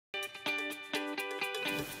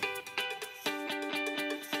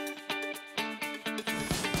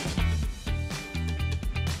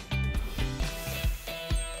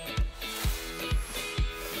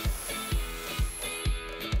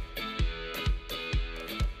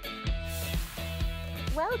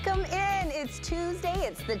Welcome in. It's Tuesday.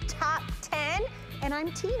 It's the top 10. And I'm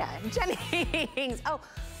Tina Jennings. Oh,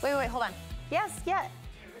 wait, hold on. Yes, yeah.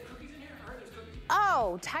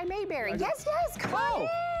 Oh, Ty Mayberry. Yes, come on in.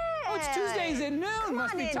 Oh, it's Tuesdays at noon.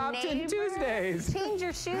 Must be top 10 Tuesdays. Change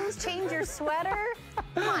your shoes, change your sweater.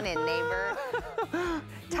 Come on in, neighbor.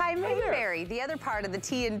 Ty Mayberry, the other part of the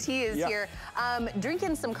TNT is here,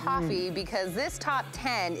 drinking some coffee because this top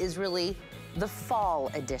 10 is really the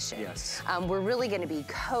fall edition. Yes. We're really gonna be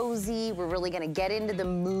cozy. We're really gonna get into the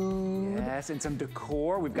mood. Yes, and some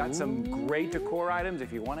decor. We've got some great decor items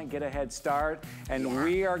if you want to get a head start. And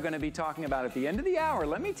we are gonna be talking about at the end of the hour.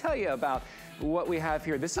 Let me tell you about what we have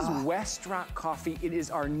here. This is West Rock Coffee. It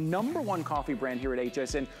is our #1 coffee brand here at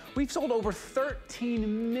HSN. We've sold over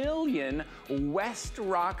 13 million West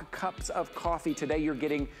Rock cups of coffee. Today you're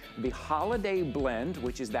getting the holiday blend,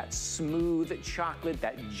 which is that smooth chocolate,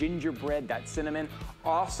 that gingerbread, that cinnamon,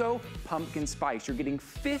 also pumpkin spice. You're getting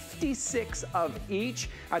 56 of each.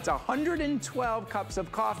 That's 112 cups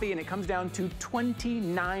of coffee, and it comes down to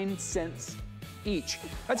 29 cents each.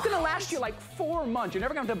 That's gonna last you like 4 months. You're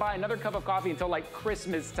never gonna have to buy another cup of coffee until like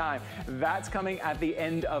Christmas time. That's coming at the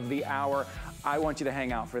end of the hour. I want you to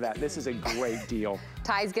hang out for that. This is a great deal.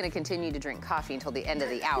 Ty's gonna continue to drink coffee until the end of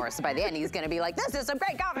the hour. So by the end, he's gonna be like, this is some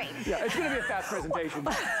great coffee. Yeah, it's gonna be a fast presentation.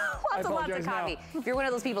 Lots of coffee. If you're one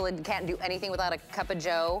of those people that can't do anything without a cup of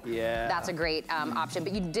joe, that's a great option.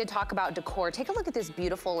 But you did talk about decor. Take a look at this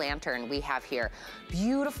beautiful lantern we have here.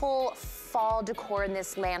 Beautiful fall decor in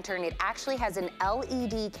this lantern. It actually has an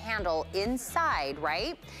LED candle inside,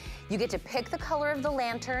 right? You get to pick the color of the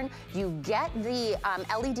lantern. You get the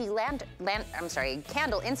LED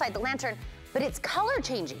candle inside the lantern, but it's color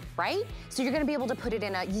changing, right? So you're gonna be able to put it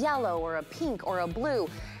in a yellow or a pink or a blue.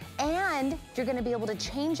 And you're gonna be able to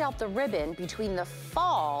change out the ribbon between the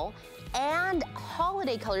fall and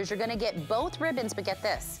holiday colors. You're gonna get both ribbons, but get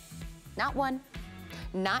this, not one,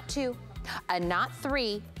 not two, not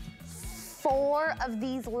three, 4 of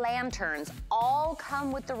these lanterns all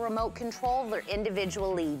come with the remote control. They're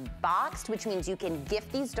individually boxed, which means you can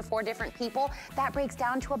gift these to 4 different people. That breaks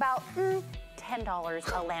down to about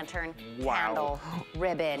 $10 a lantern, candle,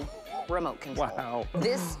 ribbon, remote control. Wow.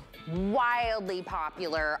 This wildly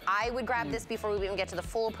popular. I would grab this before we even get to the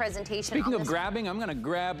full presentation. Speaking of grabbing, I'm gonna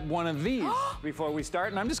grab one of these before we start,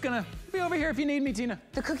 and I'm just gonna be over here if you need me, Tina.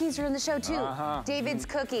 The cookies are in the show too. David's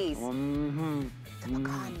cookies. The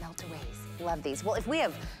pecan meltaways. Love these. Well, if we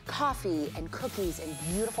have coffee and cookies and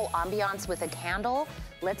beautiful ambiance with a candle,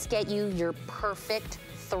 let's get you your perfect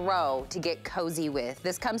throw to get cozy with.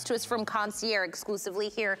 This comes to us from Concierge exclusively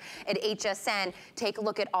here at HSN. Take a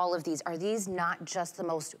look at all of these. Are these not just the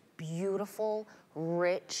most beautiful,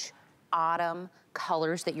 rich autumn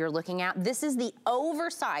colors that you're looking at? This is the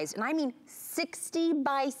oversized, and I mean 60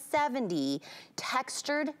 by 70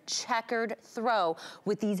 textured checkered throw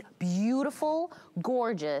with these beautiful,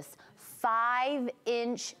 gorgeous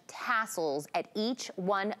 5-inch tassels at each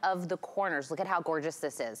one of the corners. Look at how gorgeous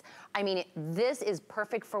this is. I mean, this is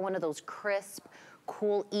perfect for one of those crisp,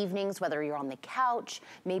 cool evenings, whether you're on the couch,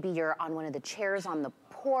 maybe you're on one of the chairs on the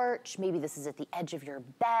porch, maybe this is at the edge of your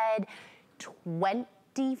bed.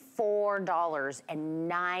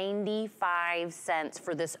 $24.95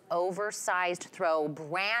 for this oversized throw,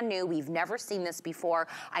 brand new. We've never seen this before.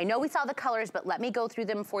 I know we saw the colors, but let me go through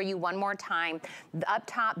them for you one more time. Up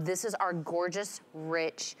top, this is our gorgeous,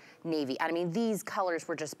 rich navy. I mean, these colors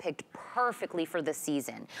were just picked perfectly for the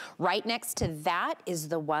season. Right next to that is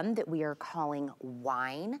the one that we are calling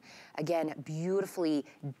wine. Again, beautifully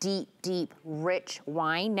deep, deep, rich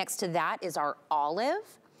wine. Next to that is our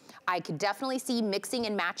olive. I could definitely see mixing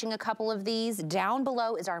and matching a couple of these. Down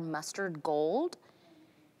below is our mustard gold.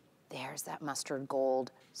 There's that mustard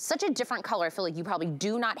gold. Such a different color I feel like you probably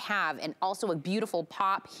do not have, and also a beautiful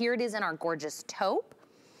pop. Here it is in our gorgeous taupe.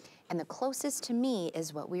 And the closest to me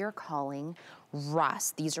is what we are calling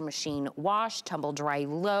rust. These are machine wash, tumble dry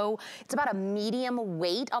low. It's about a medium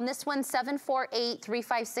weight on this one.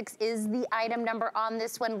 748356 is the item number on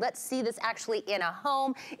this one. Let's see this actually in a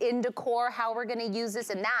home, in decor, how we're gonna use this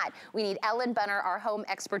and that. We need Ellen Bunner, our home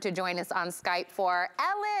expert, to join us on Skype for.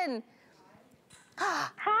 Ellen!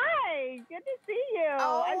 Hi, good to see you.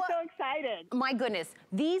 Oh, I'm so excited. My goodness,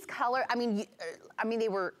 these color, I mean, they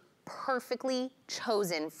were perfectly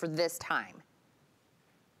chosen for this time.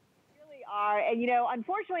 Are. And you know,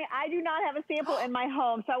 unfortunately, I do not have a sample in my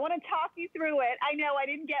home, so I want to talk you through it. I know I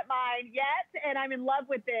didn't get mine yet, and I'm in love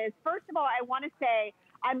with this. First of all, I want to say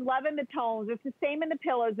I'm loving the tones. It's the same in the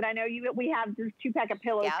pillows, and I know we have this 2-pack of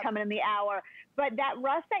pillows coming in the hour. But that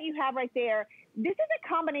rust that you have right there, this is a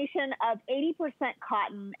combination of 80%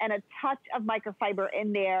 cotton and a touch of microfiber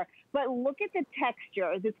in there. But look at the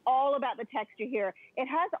textures. It's all about the texture here. It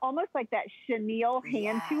has almost like that chenille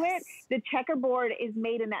hand to it. The checkerboard is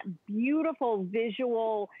made in that beautiful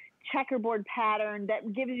visual checkerboard pattern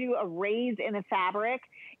that gives you a raise in the fabric.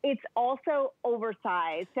 It's also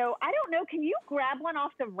oversized. So I don't know, can you grab one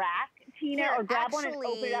off the rack, Tina, or grab one and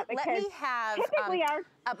open it up? Because let me have typically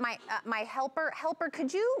my helper,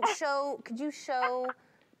 could you show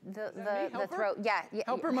the throat? Yeah.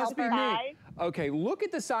 Helper must be me. Okay, look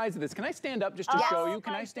at the size of this. Can I stand up just to show you?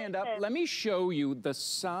 Can I stand up? Let me show you the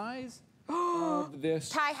size of this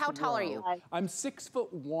Ty, how tall are you? I'm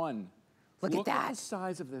 6'1". Look at that. Look at the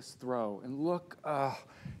size of this throw, and look,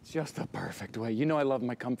 it's just the perfect way. You know I love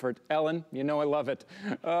my comfort. Ellen, you know I love it.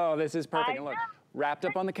 Oh, this is perfect. And look, wrapped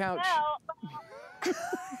up on the couch.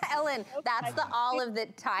 Ellen, that's the olive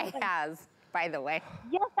that Ty has, by the way.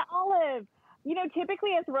 Yes, the olive. You know,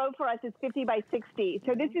 typically a throw for us is 50 by 60.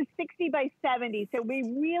 So this is 60 by 70. So we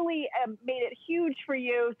really made it huge for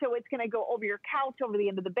you. So it's going to go over your couch, over the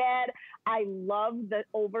end of the bed. I love the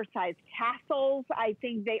oversized tassels. I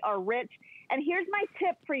think they are rich. And here's my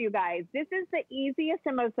tip for you guys. This is the easiest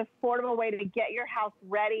and most affordable way to get your house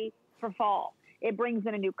ready for fall. It brings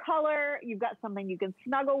in a new color. You've got something you can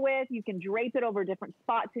snuggle with. You can drape it over different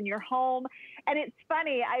spots in your home. And it's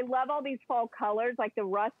funny, I love all these fall colors, like the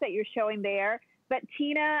rust that you're showing there. But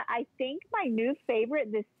Tina, I think my new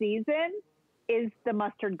favorite this season is the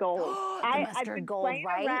mustard gold. Mustard gold,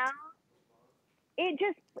 right? Around.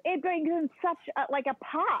 It brings in such like a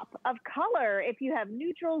pop of color. If you have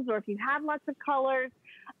neutrals or if you have lots of colors,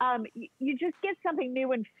 you just get something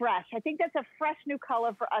new and fresh. I think that's a fresh new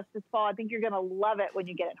color for us this fall. I think you're gonna love it when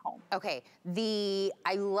you get it home. Okay,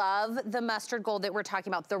 I love the mustard gold that we're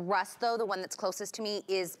talking about. The rust though, the one that's closest to me,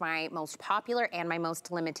 is my most popular and my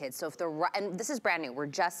most limited. So and this is brand new. We're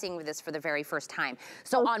just seeing this for the very first time.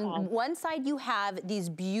 So on one side you have these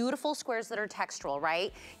beautiful squares that are textural,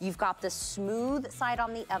 right? You've got the smooth side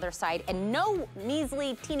on the other side, and no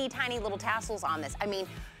measly, teeny tiny little tassels on this. I mean,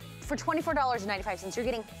 for $24.95, you're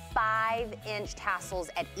getting 5-inch tassels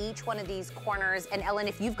at each one of these corners. And Ellen,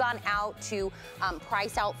 if you've gone out to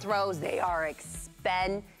price out throws, they are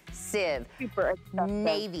expensive. Super expensive.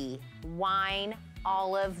 Navy, wine,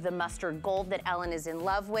 olive, the mustard gold that Ellen is in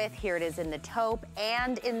love with. Here it is in the taupe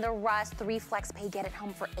and in the rust. 3 flex pay, get it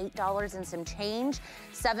home for $8 and some change.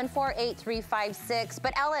 748-356.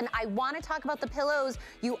 But Ellen, I want to talk about the pillows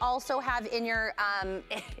you also have in your hand,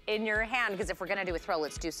 because if we're gonna do a throw,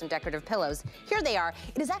 let's do some decorative pillows. Here they are.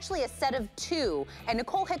 It is actually a set of 2, and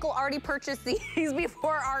Nicole Hickle already purchased these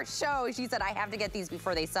before our show. She said, I have to get these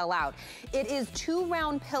before they sell out. It is 2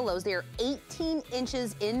 round pillows. They are 18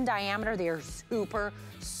 inches in diameter. They are super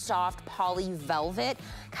soft poly velvet,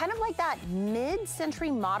 kind of like that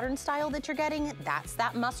mid-century modern style that you're getting. That's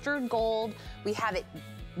that mustard gold. We have it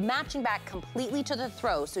matching back completely to the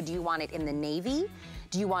throw. So do you want it in the navy?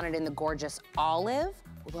 Do you want it in the gorgeous olive?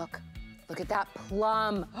 Look at that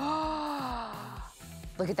plum.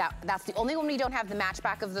 Look at that. That's the only one we don't have the match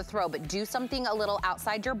back of the throw, but do something a little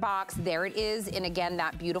outside your box. There it is in, again,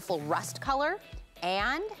 that beautiful rust color.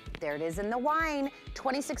 And there it is in the wine,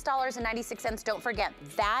 $26.96. Don't forget,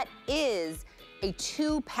 that is a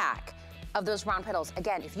 2-pack of those round pillows.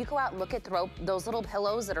 Again, if you go out and look at those little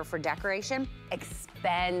pillows that are for decoration,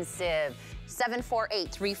 expensive.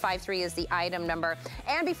 748-353 is the item number.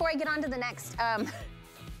 And before I get on to the next,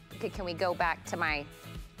 can we go back to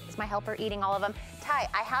is my helper eating all of them? Ty,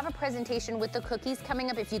 I have a presentation with the cookies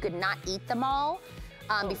coming up if you could not eat them all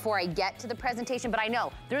before I get to the presentation, but I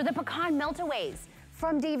know they're the pecan meltaways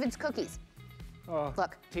from David's Cookies. Oh,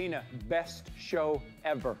 look. Tina, best show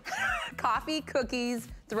ever. Coffee, cookies,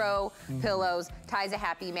 throw, pillows. Ty's a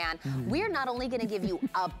happy man. We're not only gonna give you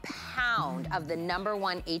a pound of the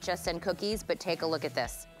 #1 HSN cookies, but take a look at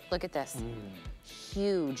this. Look at this.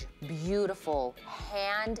 Huge, beautiful,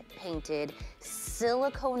 hand-painted,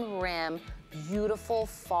 silicone rim, beautiful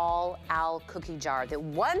fall owl cookie jar that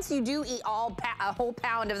once you do eat a whole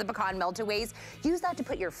pound of the pecan meltaways, use that to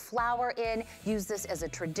put your flour in. Use this as a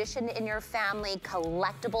tradition in your family.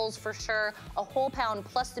 Collectibles for sure. A whole pound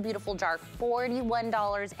plus the beautiful jar,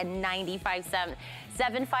 $41.95.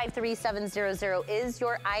 753-700 is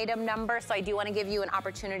your item number, so I do want to give you an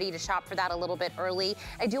opportunity to shop for that a little bit early.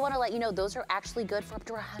 I do want to let you know those are actually good for up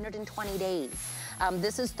to 120 days.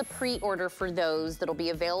 This is the pre-order for those that'll be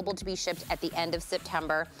available to be shipped at the end of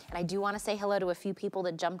September. And I do want to say hello to a few people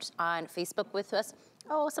that jumped on Facebook with us.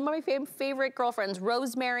 Oh, some of my favorite girlfriends,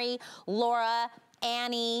 Rosemary, Laura,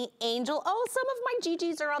 Annie, Angel. Oh, some of my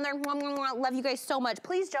GGs are on there. Love you guys so much.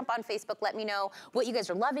 Please jump on Facebook. Let me know what you guys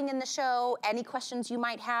are loving in the show. Any questions you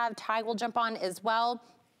might have. Ty will jump on as well.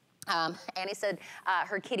 Annie said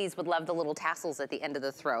her kitties would love the little tassels at the end of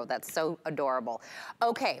the throw. That's so adorable.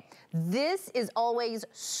 Okay, this is always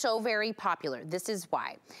so very popular. This is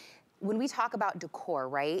why. When we talk about decor,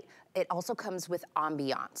 right, it also comes with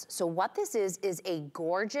ambiance. So what this is a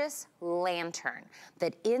gorgeous lantern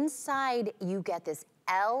that inside you get this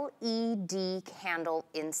LED candle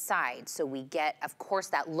inside. So we get, of course,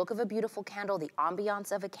 that look of a beautiful candle, the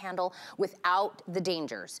ambiance of a candle without the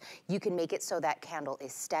dangers. You can make it so that candle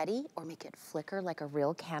is steady or make it flicker like a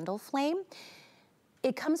real candle flame.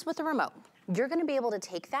 It comes with a remote. You're gonna be able to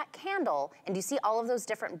take that candle, and you see all of those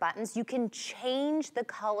different buttons? You can change the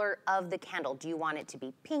color of the candle. Do you want it to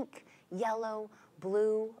be pink, yellow,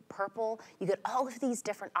 blue, purple? You get all of these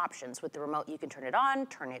different options. With the remote, you can turn it on,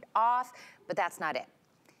 turn it off, but that's not it.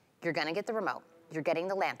 You're gonna get the remote. You're getting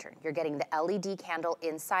the lantern. You're getting the LED candle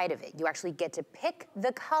inside of it. You actually get to pick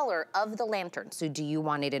the color of the lantern. So do you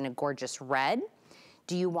want it in a gorgeous red?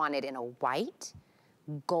 Do you want it in a white,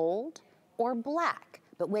 gold, or black?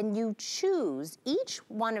 But when you choose, each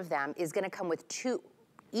one of them is gonna come with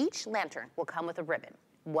each lantern will come with a ribbon.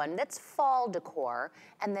 One that's fall decor,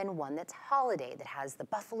 and then one that's holiday that has the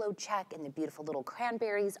buffalo check and the beautiful little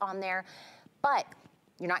cranberries on there. But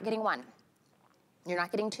you're not getting one. You're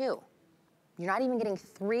not getting two. You're not even getting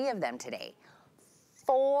 3 of them today.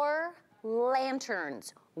 4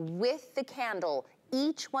 lanterns with the candle,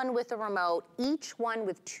 each one with a remote, each one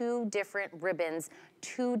with 2 different ribbons,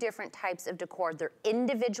 2 different types of decor. They're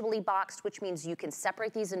individually boxed, which means you can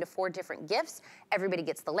separate these into 4 different gifts. Everybody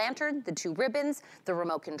gets the lantern, the 2 ribbons, the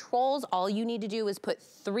remote controls. All you need to do is put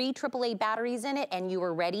 3 AAA batteries in it and you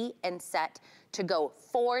are ready and set to go.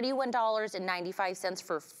 $41.95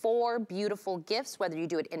 for 4 beautiful gifts, whether you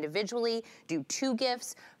do it individually, do 2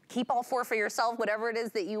 gifts, keep all 4 for yourself, whatever it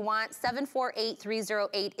is that you want.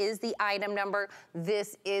 748308 is the item number.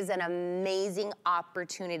 This is an amazing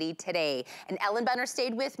opportunity today. And Ellen Benner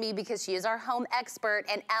stayed with me because she is our home expert.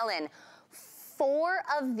 And Ellen, 4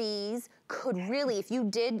 of these could really, if you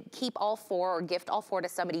did keep all 4 or gift all 4 to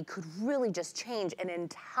somebody, could really just change an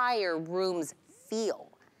entire room's feel.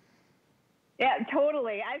 Yeah,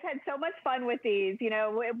 totally. I've had so much fun with these. You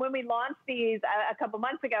know, when we launched these a couple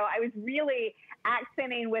months ago, I was really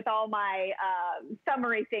accenting with all my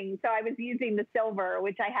summery things. So I was using the silver,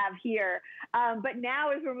 which I have here. But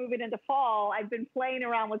now as we're moving into fall, I've been playing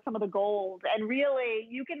around with some of the gold. And really,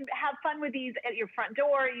 you can have fun with these at your front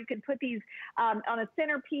door. You can put these on a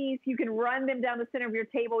centerpiece. You can run them down the center of your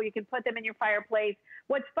table. You can put them in your fireplace.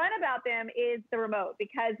 What's fun about them is the remote,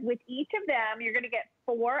 because with each of them, you're going to get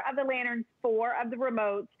 4 of the lanterns, 4 of the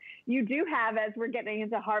remotes. You do have, as we're getting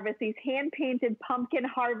into harvest, these hand-painted pumpkin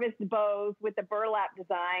harvest bows with the burlap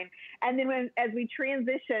design. And then as we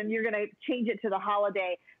transition, you're going to change it to the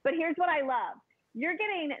holiday. But here's what I love. You're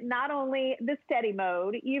getting not only the steady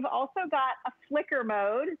mode, you've also got a flicker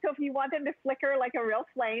mode. So if you want them to flicker like a real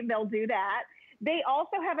flame, they'll do that. They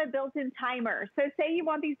also have a built-in timer. So say you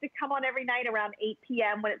want these to come on every night around 8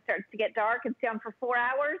 p.m. when it starts to get dark and stay on for 4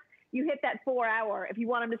 hours. You hit that 4 hour. If you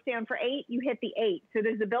want them to stay on for 8, you hit the 8. So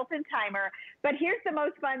there's a built-in timer. But here's the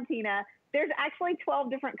most fun, Tina. There's actually 12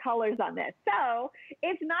 different colors on this. So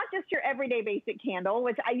it's not just your everyday basic candle,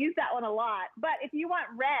 which I use that one a lot. But if you want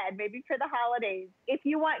red, maybe for the holidays, if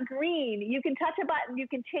you want green, you can touch a button. You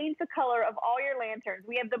can change the color of all your lanterns.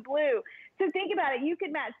 We have the blue. So think about it. You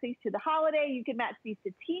can match these to the holiday. You can match these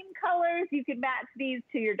to team colors. You can match these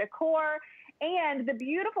to your decor. And the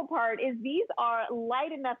beautiful part is these are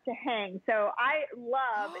light enough to hang. So I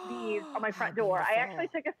love these on my front door. I actually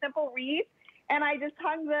took a simple wreath and I just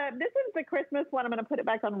hung this is the Christmas one. I'm going to put it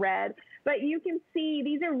back on red. But you can see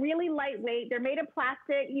these are really lightweight. They're made of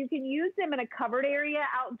plastic. You can use them in a covered area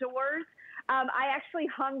outdoors. I actually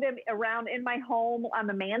hung them around in my home on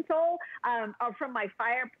the mantle or from my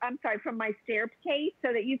staircase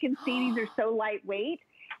so that you can see these are so lightweight.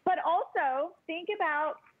 But also think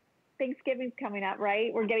about Thanksgiving's coming up,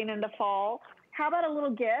 right? We're getting into fall. How about a little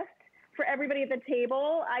gift for everybody at the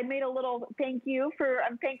table? I made a little thank you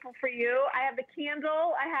I'm thankful for you. I have the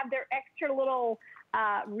candle. I have their extra little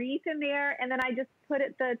wreath in there. And then I just put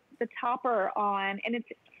the topper on, and it's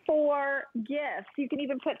 4 gifts. You can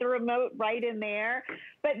even put the remote right in there.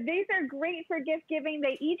 But these are great for gift giving.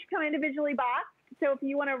 They each come individually boxed. So if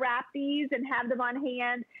you want to wrap these and have them on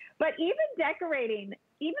hand, but even decorating,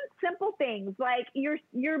 even simple things like your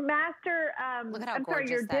master,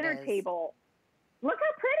 your dinner table. Look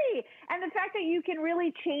how pretty. And the fact that you can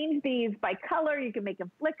really change these by color, you can make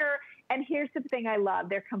them flicker. And here's the thing I love.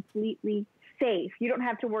 They're completely safe. You don't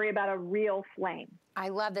have to worry about a real flame. I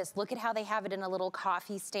love this. Look at how they have it in a little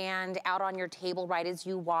coffee stand out on your table right as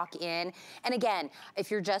you walk in. And again, if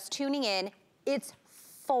you're just tuning in, it's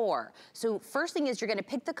 4. So first thing is you're gonna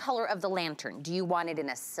pick the color of the lantern. Do you want it in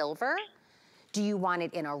a silver? Do you want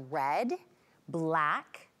it in a red,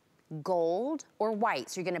 black, gold, or white?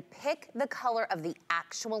 So you're gonna pick the color of the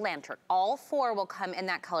actual lantern. All 4 will come in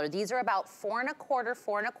that color. These are about 4 1/4,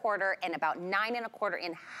 4 1/4, and about 9 1/4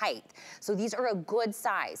 in height. So these are a good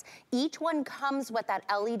size. Each one comes with that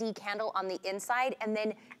LED candle on the inside, and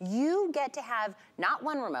then you get to have not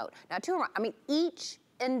one remote, not 2 remote. I mean, each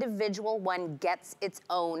individual one gets its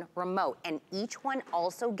own remote, and each one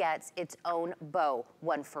also gets its own bow.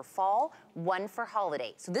 One for fall, one for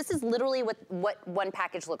holiday. So this is literally what one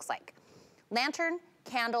package looks like. Lantern,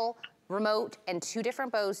 candle, remote, and 2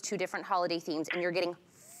 different bows, 2 different holiday themes, and you're getting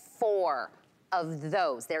 4 of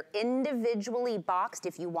those. They're individually boxed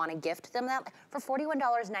if you want to gift them that. For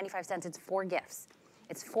 $41.95, it's 4 gifts.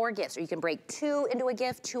 It's 4 gifts, or you can break 2 into a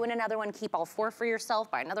gift, 2 in another one, keep all 4 for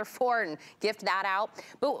yourself, buy another 4 and gift that out.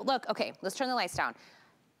 But look, okay, let's turn the lights down.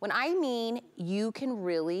 When I mean you can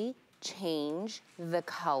really change the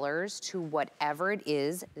colors to whatever it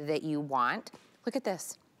is that you want, look at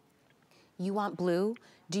this. You want blue?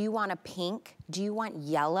 Do you want a pink? Do you want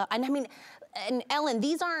yellow? And I mean, and Ellen,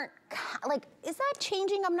 these aren't, like, is that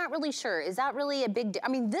changing? I'm not really sure. Is that really a big, I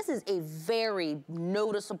mean, this is a very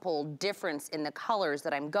noticeable difference in the colors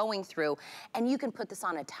that I'm going through. And you can put this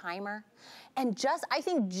on a timer. And just, I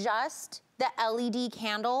think just the LED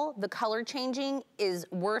candle, the color changing is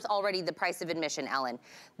worth already the price of admission, Ellen.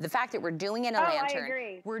 The fact that we're doing it in a lantern, I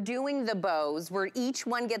agree. We're doing the bows, where each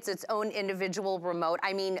one gets its own individual remote.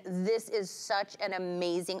 I mean, this is such an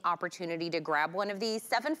amazing opportunity to grab one of these.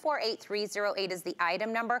 748308 is the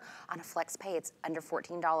item number. On a flex pay, it's under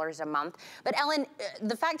 $14 a month. But Ellen,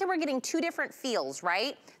 the fact that we're getting 2 different feels,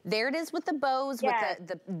 right? There it is with the bows, yes, with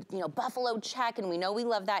the buffalo check, and we know we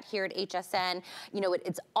love that here at HSN. You know,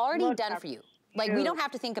 it's already done for you. Like, we don't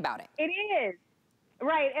have to think about it. It is.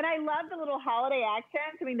 Right, and I love the little holiday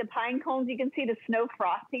accents. I mean, the pine cones, you can see the snow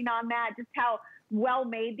frosting on that, just how well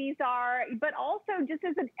made these are, but also just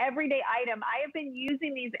as an everyday item. I have been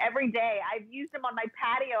using these every day. I've used them on my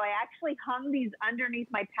patio. I actually hung these underneath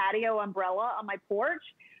my patio umbrella on my porch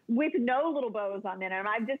with no little bows on them, and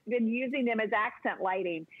I've just been using them as accent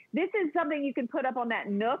lighting. This is something you can put up on that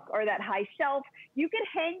nook or that high shelf. You can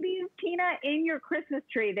hang these, Tina, in your Christmas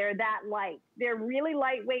tree. They're that light. They're really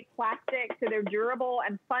lightweight plastic, so they're durable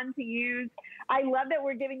and fun to use. I love that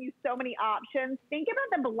we're giving you so many options. Think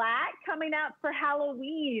about the black coming up for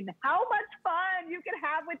Halloween. How much fun you can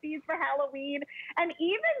have with these for Halloween, and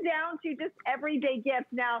even down to just everyday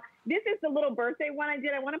gifts. Now, this is the little birthday one I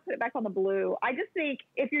did. I want to put it back on the blue. I just think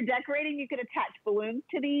if you're decorating, you could attach balloons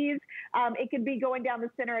to these. It could be going down the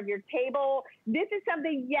center of your table. This is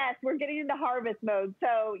something, yes, we're getting into harvest mode.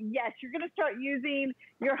 So yes, you're going to start using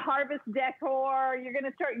your harvest decor. You're going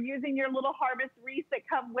to start using your little harvest wreaths that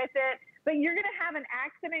come with it. But you're going to have an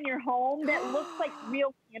accent in your home that looks like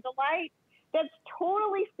real candlelight. That's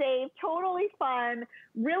totally safe, totally fun,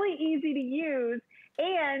 really easy to use,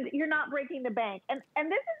 and you're not breaking the bank. And this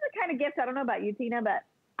is the kind of gift, I don't know about you, Tina, but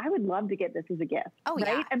I would love to get this as a gift. Oh,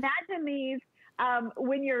 right? yeah. Imagine these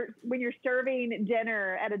when you're serving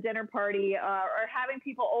dinner at a dinner party or having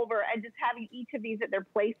people over and just having each of these at their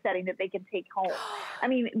place setting that they can take home. I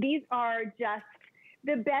mean, these are just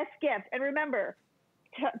the best gift. And remember,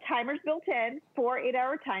 timer's built in, 4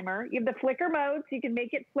 8-hour timer. You have the flicker mode, so you can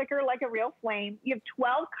make it flicker like a real flame. You have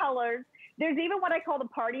 12 colors. There's even what I call the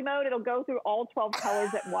party mode. It'll go through all 12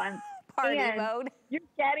 colors at once. Party mode. You're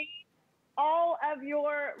getting all of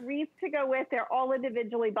your wreaths to go with. They're all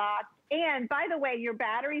individually boxed. And by the way, your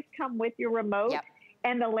batteries come with your remote. Yep.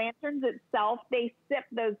 And the lanterns itself, they sip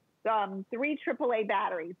those 3 AAA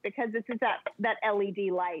batteries because this is that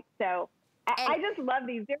LED light. So I just love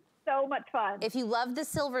these. They're so much fun. If you love the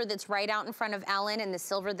silver that's right out in front of Ellen and the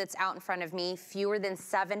silver that's out in front of me, fewer than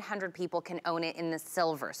 700 people can own it in the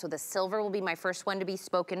silver. So the silver will be my first one to be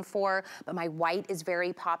spoken for, but my white is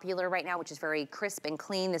very popular right now, which is very crisp and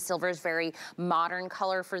clean. The silver is very modern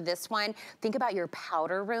color for this one. Think about your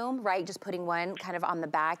powder room, right? Just putting one kind of on the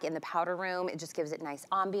back in the powder room. It just gives it nice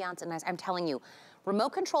ambiance and nice, I'm telling you,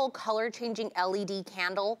 remote control color changing LED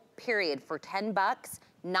candle, period, for 10 bucks.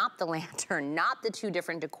 Not the lantern, not the 2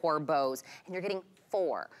 different decor bows. And you're getting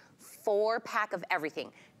 4 pack of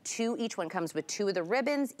everything. 2, each one comes with 2 of the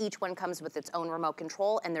ribbons, each one comes with its own remote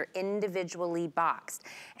control, and they're individually boxed.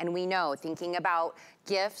 And we know, thinking about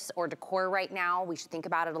gifts or decor right now, we should think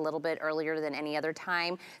about it a little bit earlier than any other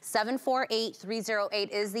time.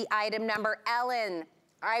 748308 is the item number. Ellen,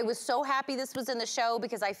 I was so happy this was in the show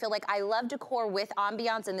because I feel like I love decor with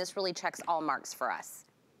ambiance, and this really checks all marks for us.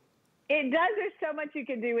 It does. There's so much you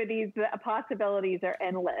can do with these. The possibilities are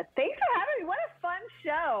endless. Thanks for having me. What a fun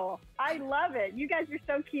show. I love it. You guys are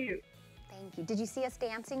so cute. Thank you. Did you see us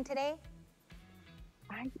dancing today?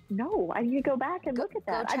 No, I need to go back and look at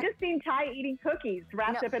that. I've just seen Ty eating cookies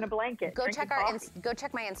wrapped up in a blanket. Go check go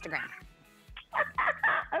check my Instagram.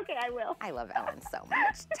 Okay, I will. I love Ellen so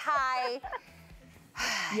much. Ty.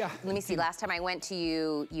 Yeah. Let me see, last time I went to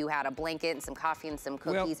you, you had a blanket and some coffee and some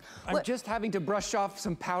cookies. Well, I'm just having to brush off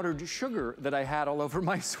some powdered sugar that I had all over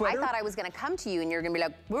my sweater. I thought I was gonna come to you and you're gonna be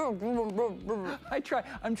like, brr, brr, brr, brr.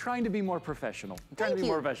 I'm trying to be more professional.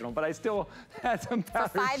 More professional, but I still had some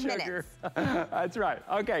powdered sugar. For 5 minutes. That's right.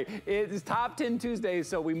 Okay, it is Top 10 Tuesdays,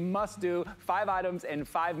 so we must do 5 items in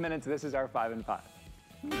 5 minutes. This is our 5 and 5.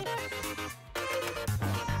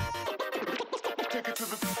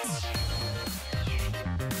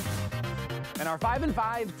 And our 5 and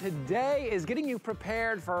 5 today is getting you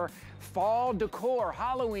prepared for fall decor,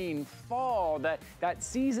 Halloween, fall, that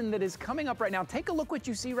season that is coming up right now. Take a look what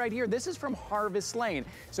you see right here. This is from Harvest Lane.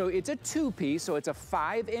 So it's a 2-piece, so it's a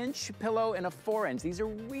 5-inch pillow and a 4-inch. These are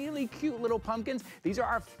really cute little pumpkins. These are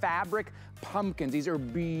our fabric pumpkins. These are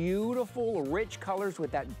beautiful, rich colors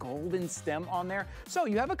with that golden stem on there. So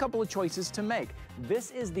you have a couple of choices to make.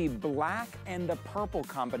 This is the black and the purple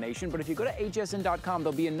combination, but if you go to hsn.com,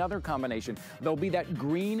 there'll be another combination. There'll be that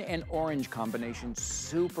green and orange combination,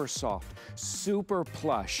 super soft, super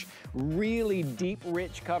plush, really deep,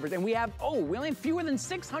 rich covers. And we only have fewer than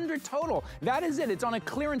 600 total. That is it. It's on a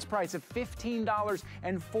clearance price of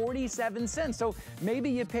 $15.47. So maybe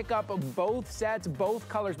you pick up both sets, both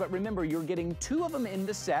colors, but remember, you're getting 2 of them in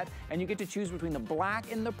the set, and you get to choose between the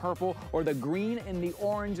black and the purple or the green and the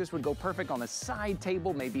orange. This would go perfect on a side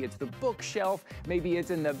table. Maybe it's the bookshelf. Maybe it's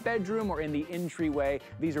in the bedroom or in the entryway.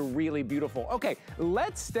 These are really beautiful. Okay,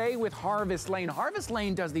 let's stay with Harvest Lane. Harvest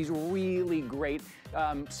Lane does these really great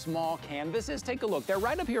small canvases. Take a look. They're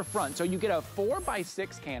right up here front. So you get a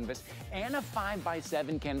 4x6 canvas and a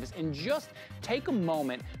 5x7 canvas, and just take a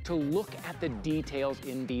moment to look at the details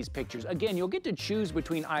in these pictures. Again, you'll get to choose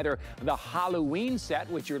between either the Halloween set,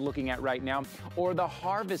 which you're looking at right now, or the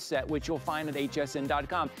Harvest set, which you'll find at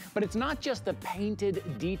hsn.com. But it's not just the painted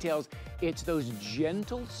details, it's those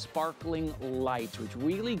gentle, sparkling lights, which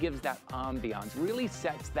really gives that ambiance, really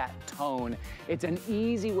sets that tone. It's an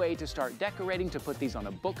easy way to start decorating, to put these on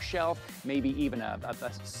a bookshelf, maybe even a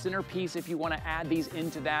centerpiece if you want to add these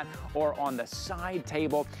into that, or on the side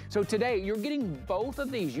table. So today, you're getting both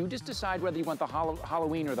of these. You just decide whether you want the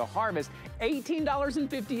Halloween or the Harvest.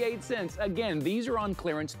 $18.58. Again, these are on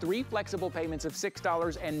clearance, 3 flexible payments of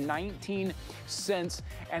 $6.19.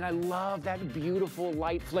 And I love that beautiful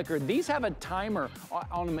light flicker. These have a timer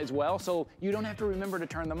on them as well, so you don't have to remember to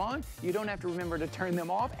turn them on, you don't have to remember to turn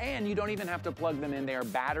them off, and you don't even have to plug them in. They are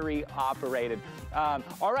battery operated.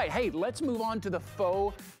 All right, hey, let's move on to the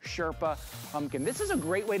faux Sherpa pumpkin. This is a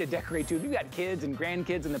great way to decorate too. If you've got kids and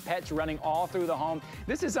grandkids and the pets running all through the home,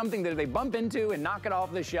 this is something that if they bump into and knock it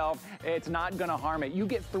off the shelf, it's not gonna harm it. You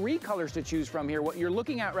get 3 colors to choose from here. What you're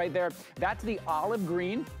looking at right there, that's the olive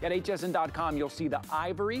green. At hsn.com, you'll see the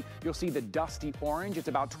ivory, you'll see the dusty orange. It's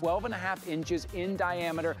about 12.5 inches in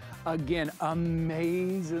diameter. Again,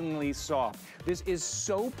 amazingly soft. This is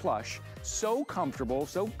so plush, so comfortable,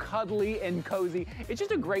 so cuddly and cozy. It's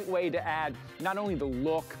just a great way to add not only the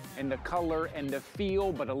look and the color and the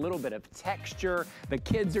feel, but a little bit of texture. The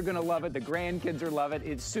kids are gonna love it, the grandkids are love it.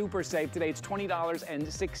 It's super safe. Today it's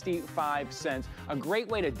 $20.65. A great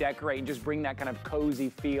way to decorate and just bring that kind of cozy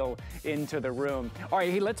feel into the room. All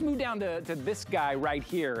right, hey, let's move down to this guy right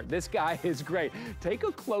here. This guy is great. Take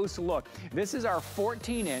a close look. This is our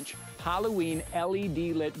 14-inch Halloween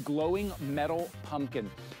LED lit glowing metal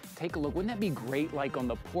pumpkin. Take a look. Wouldn't that be great, like on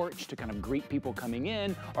the porch to kind of greet people coming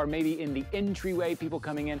in, or maybe in the entryway, people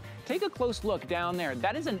coming in? Take a close look down there.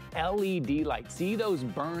 That is an LED light. See those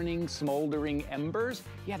burning, smoldering embers?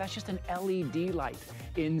 Yeah, that's just an LED light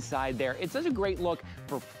inside there. It's such a great look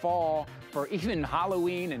for fall, for even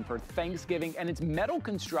Halloween and for Thanksgiving, and it's metal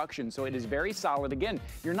construction, so it is very solid. Again,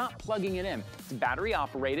 you're not plugging it in. It's battery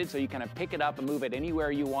operated, so you kind of pick it up and move it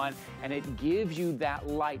anywhere you want, and it gives you that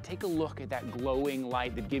light. Take a look at that glowing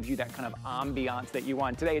light that gives you that kind of ambiance that you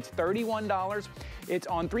want. Today, it's $31. It's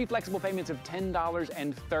on 3 flexible payments of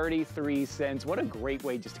 $10.33. What a great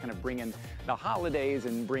way just to kind of bring in the holidays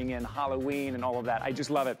and bring in Halloween and all of that. I just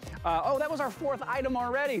love it. Oh, that was our 4th item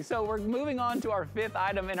already, so we're moving on to our 5th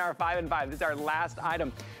item in our 5 and 5. This is our last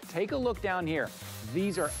item. Take a look down here.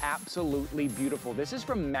 These are absolutely beautiful. This is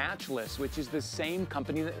from Matchless, which is the same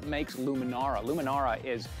company that makes Luminara.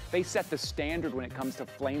 Luminara they set the standard when it comes to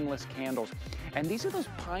flameless candles. And these are those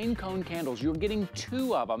pine cone candles. You're getting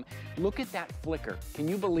 2 of them. Look at that flicker. Can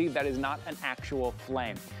you believe that is not an actual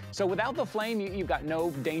flame? So without the flame, you've got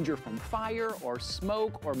no danger from fire or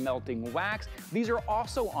smoke or melting wax. These are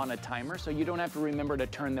also on a timer, so you don't have to remember to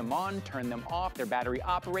turn them on, turn them off. They're battery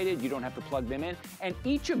operated. You don't have to plug them in. And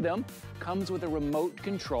each of them comes with a remote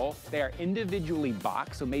control. They are individually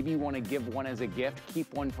boxed, so maybe you want to give one as a gift,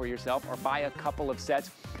 keep one for yourself, or buy a couple of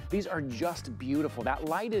sets. These are just beautiful. That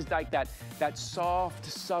light is like that soft,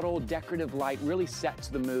 subtle, decorative light really sets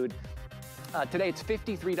the mood. Today it's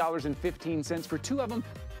 $53.15 for 2 of them.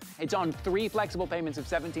 It's on 3 flexible payments of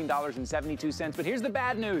 $17.72. But here's the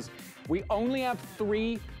bad news. We only have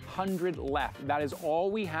 300 left. That is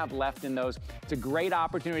all we have left in those. It's a great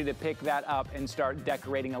opportunity to pick that up and start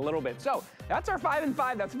decorating a little bit. So that's our 5 and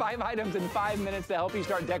 5. That's 5 items in 5 minutes to help you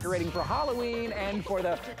start decorating for Halloween and for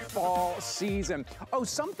the fall season. Oh,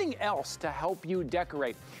 something else to help you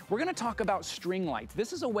decorate. We're gonna talk about string lights.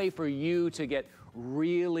 This is a way for you to get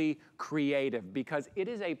really creative because it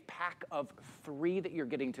is a pack of 3 that you're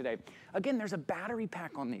getting today. Again, there's a battery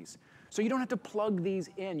pack on these. So you don't have to plug these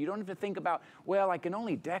in. You don't have to think about, well, I can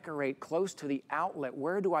only decorate close to the outlet.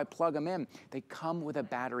 Where do I plug them in? They come with a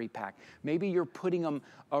battery pack. Maybe you're putting them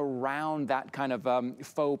around that kind of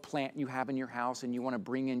faux plant you have in your house and you want to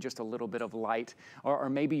bring in just a little bit of light. Or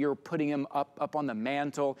maybe you're putting them up on the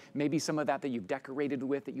mantle. Maybe some of that you've decorated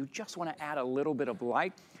with that you just want to add a little bit of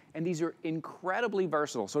light. And these are incredibly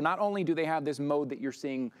versatile. So not only do they have this mode that you're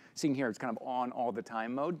seeing here, it's kind of on all the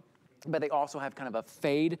time mode, but they also have kind of a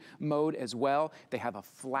fade mode as well. They have a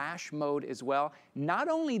flash mode as well. Not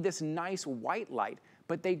only this nice white light,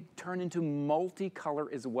 but they turn into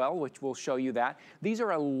multicolor as well, which we'll show you that. These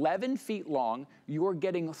are 11 feet long. You're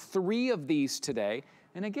getting 3 of these today.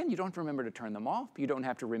 And again, you don't have to remember to turn them off. You don't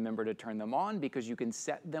have to remember to turn them on because you can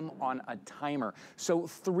set them on a timer. So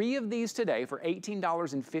 3 of these today for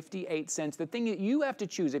 $18.58. The thing that you have to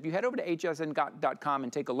choose, if you head over to hsn.com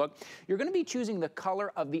and take a look, you're gonna be choosing the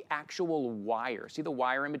color of the actual wire. See the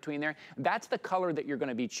wire in between there? That's the color that you're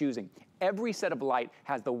gonna be choosing. Every set of light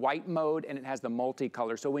has the white mode and it has the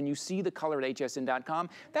multicolor. So when you see the color at hsn.com,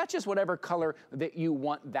 that's just whatever color that you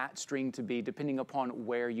want that string to be, depending upon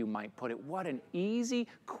where you might put it. What an easy,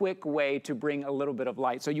 quick way to bring a little bit of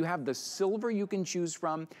light. So you have the silver you can choose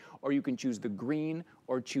from, or you can choose the green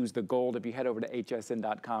or choose the gold. If you head over to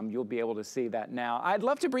hsn.com, you'll be able to see that now. I'd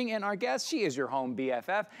love to bring in our guest. She is your home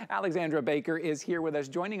BFF. Alexandra Baker is here with us,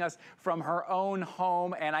 joining us from her own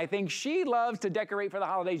home. And I think she loves to decorate for the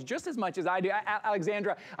holidays just as much as I do.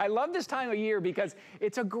 Alexandra, I love this time of year because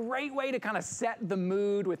it's a great way to kind of set the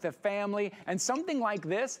mood with the family. And something like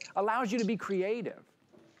this allows you to be creative.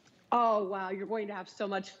 Oh, wow. You're going to have so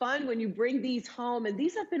much fun when you bring these home. And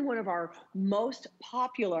these have been one of our most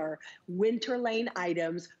popular Winter Lane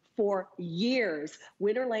items for years.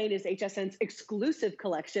 Winter Lane is HSN's exclusive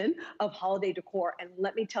collection of holiday decor. And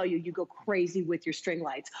let me tell you, you go crazy with your string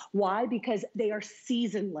lights. Why? Because they are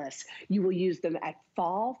seasonless. You will use them at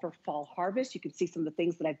fall for fall harvest. You can see some of the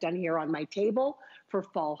things that I've done here on my table for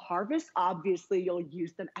fall harvest. Obviously, you'll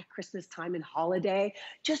use them at Christmas time and holiday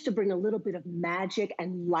just to bring a little bit of magic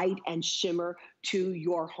and light and shimmer to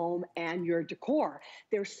your home and your decor.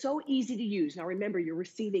 They're so easy to use. Now, remember, you're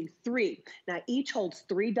receiving 3. Now, each holds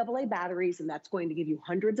 3 AA batteries, and that's going to give you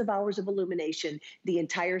hundreds of hours of illumination the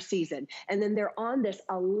entire season. And then they're on this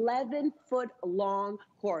 11-foot-long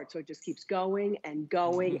cord. So it just keeps going and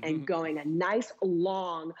going and going, a nice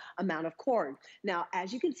long amount of cord. Now,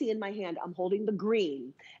 as you can see in my hand, I'm holding the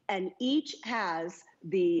green, and each has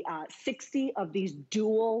the 60 of these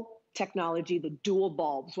dual technology, the dual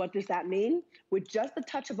bulbs. What does that mean? With just the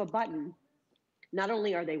touch of a button, not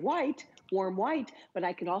only are they white, warm white, but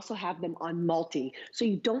I can also have them on multi. So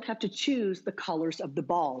you don't have to choose the colors of the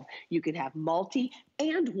bulb. You can have multi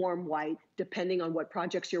and warm white, depending on what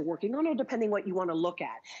projects you're working on or depending what you want to look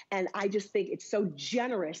at. And I just think it's so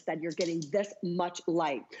generous that you're getting this much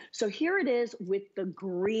light. So here it is with the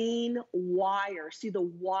green wire. See the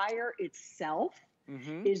wire itself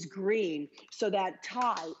is green, so that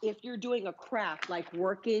tie, if you're doing a craft like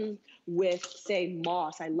working with, say,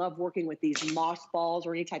 moss, I love working with these moss balls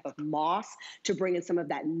or any type of moss to bring in some of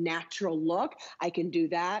that natural look, I can do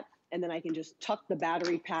that. And then I can just tuck the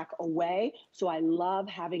battery pack away. So I love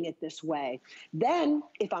having it this way. Then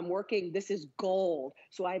if I'm working, this is gold.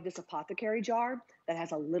 So I have this apothecary jar that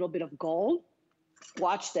has a little bit of gold.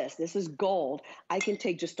 Watch this. This is gold. I can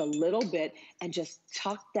take just a little bit and just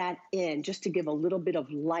tuck that in just to give a little bit of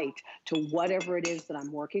light to whatever it is that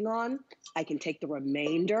I'm working on. I can take the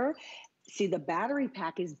remainder. See, the battery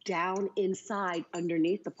pack is down inside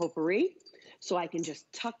underneath the potpourri. So I can just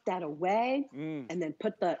tuck that away and then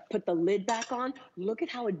put the lid back on. Look at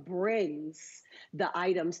how it brings the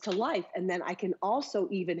items to life. And then I can also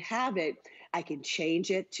even have it, I can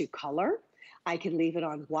change it to color. I can leave it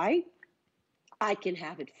on white. I can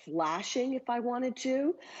have it flashing if I wanted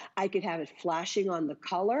to. I could have it flashing on the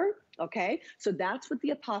color, okay? So that's with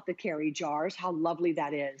the apothecary jars, how lovely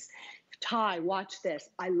that is. Ty, watch this.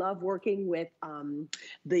 I love working with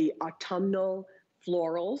the autumnal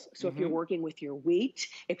florals. So if you're working with your wheat,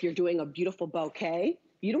 if you're doing a beautiful bouquet,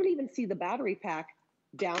 you don't even see the battery pack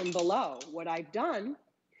down below. What I've done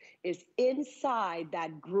is inside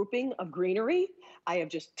that grouping of greenery, I have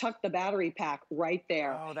just tucked the battery pack right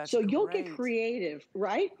there. Oh, that's so you'll great. get creative,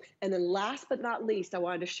 right? And then last but not least, I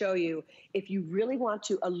wanted to show you, if you really want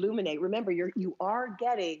to illuminate, remember you are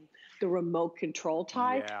getting the remote control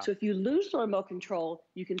type. Yeah. So if you lose the remote control,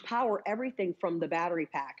 you can power everything from the battery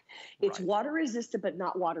pack. It's water resistant, but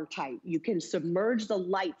not watertight. You can submerge the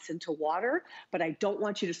lights into water, but I don't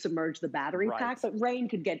want you to submerge the battery pack, but rain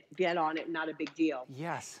could get on it, not a big deal.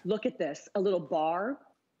 Yes. Look at this, a little bar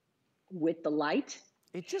with the light.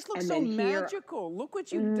 It just looks so magical. Look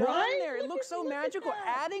what you've done there. It looks so magical.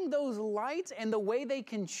 Adding those lights and the way they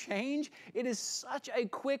can change, it is such a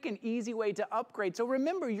quick and easy way to upgrade. So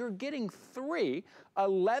remember, you're getting 3,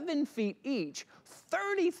 11 feet each,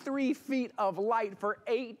 33 feet of light for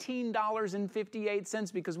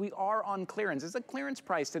 $18.58 because we are on clearance. It's a clearance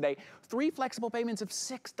price today. 3 flexible payments of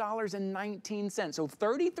 $6.19. So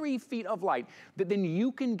 33 feet of light that then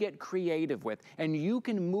you can get creative with and you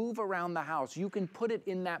can move around the house. You can put it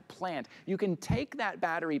in that plant. You can take that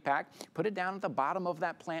battery pack, put it down at the bottom of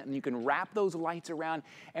that plant, and you can wrap those lights around.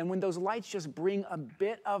 And when those lights just bring a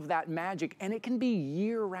bit of that magic, and it can be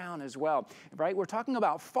year-round as well, right? We're talking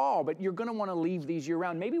about fall, but you're gonna wanna leave these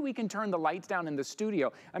year-round. Maybe we can turn the lights down in the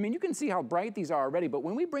studio. I mean, you can see how bright these are already, but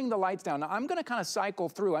when we bring the lights down, now I'm gonna kind of cycle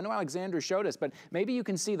through. I know Alexander showed us, but maybe you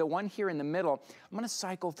can see the one here in the middle. I'm gonna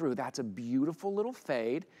cycle through. That's a beautiful little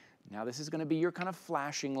fade. Now this is gonna be your kind of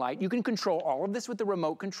flashing light. You can control all of this with the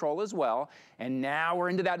remote control as well. And now we're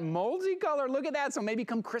into that multicolor. Look at that. So maybe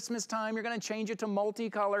come Christmas time, you're gonna change it to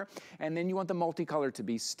multicolor. And then you want the multicolor to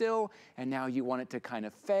be still. And now you want it to kind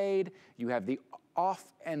of fade. You have the off,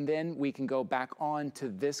 and then we can go back on to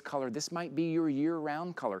this color. This might be your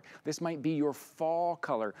year-round color. This might be your fall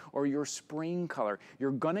color or your spring color.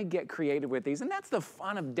 You're gonna get creative with these, and that's the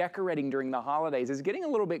fun of decorating during the holidays, is getting a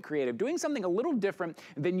little bit creative, doing something a little different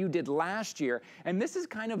than you did last year. And this is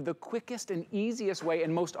kind of the quickest and easiest way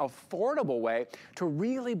and most affordable way to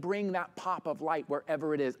really bring that pop of light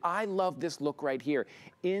wherever it is. I love this look right here,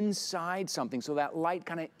 inside something, so that light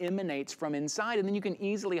kind of emanates from inside, and then you can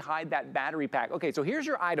easily hide that battery pack. Okay, so here's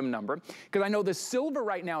your item number, because I know the silver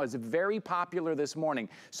right now is very popular this morning.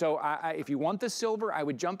 So if you want the silver, I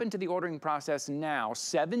would jump into the ordering process now.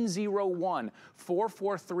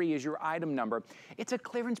 701443 is your item number. It's a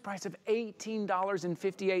clearance price of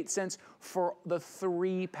 $18.58 for the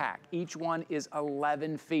 3-pack. Each one is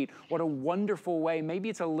 11 feet. What a wonderful way. Maybe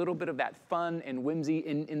it's a little bit of that fun and whimsy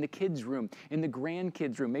in the kids' room, in the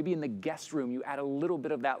grandkids' room, maybe in the guest room. You add a little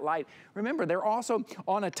bit of that light. Remember, they're also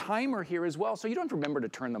on a timer here as well, so you don't have to remember to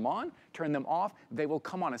turn them on, turn them off. They will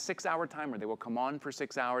come on a 6-hour timer. They will come on for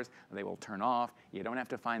 6 hours. They will turn off. You don't have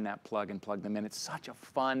to find that plug and plug them in. It's such a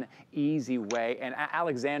fun, easy way. And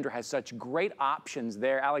Alexandra has such great options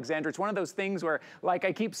there. Alexandra, it's one of those things where, like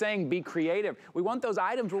I keep saying, be creative. We want those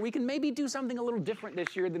items where we can maybe do something a little different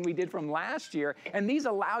this year than we did from last year. And these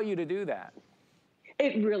allow you to do that.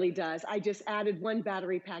 It really does. I just added one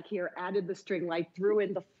battery pack here, added the string light, threw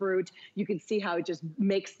in the fruit. You can see how it just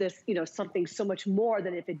makes this, you know, something so much more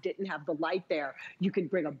than if it didn't have the light there. You can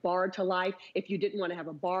bring a bar to life. If you didn't want to have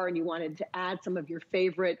a bar and you wanted to add some of your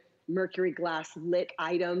favorite mercury glass lit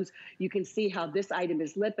items, you can see how this item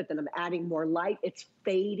is lit, but then I'm adding more light. It's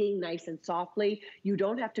fading nice and softly. You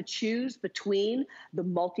don't have to choose between the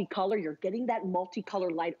multicolor. You're getting that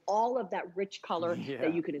multicolor light, all of that rich color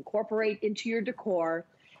that you can incorporate into your decor.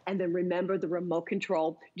 And then remember the remote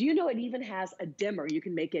control. Do you know it even has a dimmer? You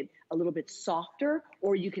can make it a little bit softer,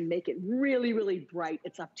 or you can make it really, really bright.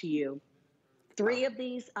 It's up to you. 3 of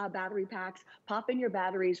these battery packs, pop in your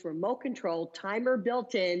batteries, remote control, timer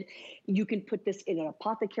built in. You can put this in an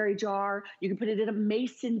apothecary jar. You can put it in a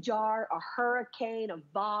mason jar, a hurricane, a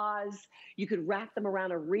vase. You could wrap them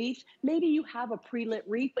around a wreath. Maybe you have a pre-lit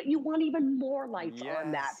wreath, but you want even more lights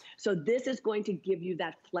on that. So this is going to give you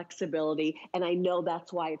that flexibility. And I know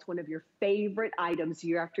that's why it's one of your favorite items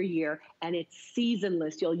year after year. And it's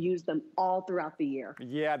seasonless. You'll use them all throughout the year.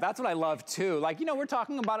 Yeah, that's what I love too. Like, you know, we're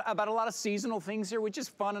talking about a lot of seasonal things here, which is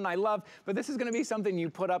fun and I love, but this is gonna be something you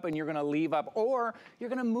put up and you're gonna leave up, or you're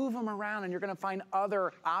gonna move them around and you're gonna find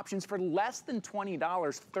other options for less than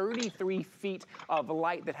 $20, 33 feet of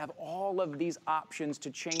light that have all of these options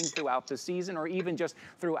to change throughout the season or even just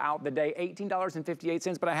throughout the day.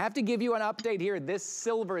 $18.58, but I have to give you an update here. This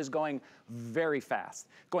silver is going very fast,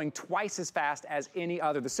 going twice as fast as any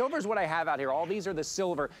other. The silver is what I have out here. All these are the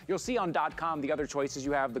silver. You'll see on .com the other choices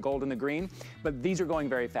you have, the gold and the green, but these are going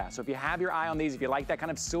very fast. So if you have your eye on these, if you like that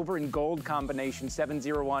kind of silver and gold combination,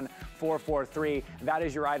 701443, that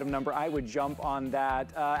is your item number. I would jump on that.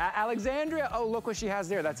 Alexandria, oh, look what she has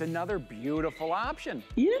there. That's another beautiful option.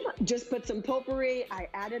 Yeah, just put some potpourri. I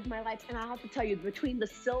added my lights, and I have to tell you, between the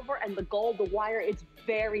silver and the gold, the wire, it's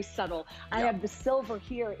very subtle. I have the silver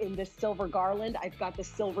here in this silver garland. I've got the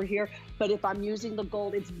silver here, but if I'm using the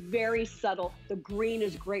gold, it's very subtle. The green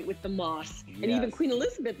is great with the moss. And even Queen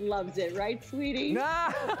Elizabeth loves it, right, sweetie?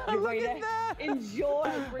 Nah, look at that.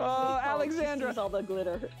 Enjoy. Oh, Alexandra, all the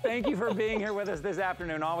glitter. Thank you for being here with us this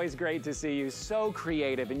afternoon. Always great to see you. So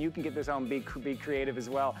creative, and you can get this home, be creative as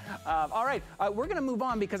well. All right, we're gonna move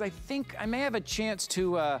on because I think I may have a chance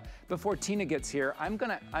to, before Tina gets here, I'm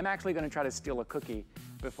actually gonna try to steal a cookie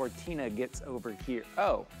before Tina gets over here.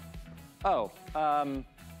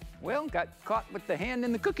 Well, got caught with the hand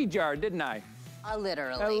in the cookie jar, didn't I?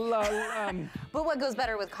 Literally. But what goes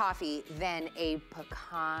better with coffee than a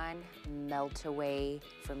pecan melt-away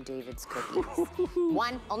from David's Cookies?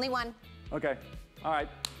 One, only one. Okay, all right,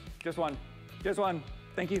 just one.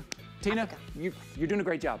 Thank you. Tina, you're doing a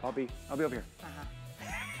great job. I'll be over here.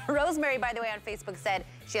 Rosemary, by the way, on Facebook said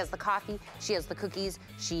she has the coffee, she has the cookies.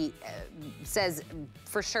 She says,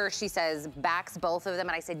 for sure, she says, backs both of them.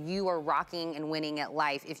 And I said, you are rocking and winning at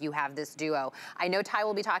life if you have this duo. I know Ty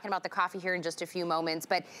will be talking about the coffee here in just a few moments,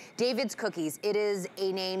 but David's Cookies, it is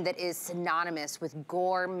a name that is synonymous with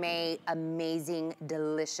gourmet, amazing,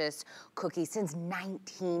 delicious cookies since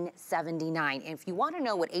 1979. And if you want to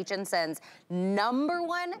know what HSN's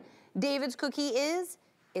 #1 David's Cookie is,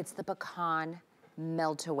 it's the pecan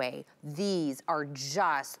melt away. These are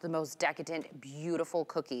just the most decadent, beautiful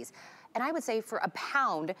cookies. And I would say for a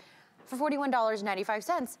pound, for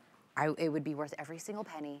 $41.95, it would be worth every single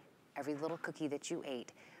penny, every little cookie that you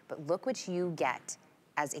ate. But look what you get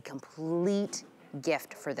as a complete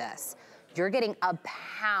gift for this. You're getting a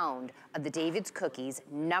pound of the David's Cookies,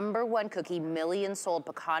 #1 cookie, million sold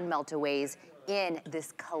pecan meltaways in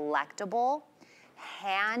this collectible,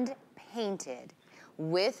 hand-painted,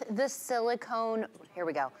 with the silicone, here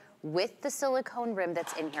we go, with the silicone rim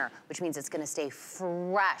that's in here, which means it's gonna stay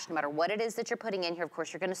fresh no matter what it is that you're putting in here. Of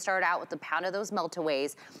course, you're gonna start out with a pound of those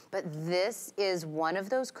meltaways, but this is one of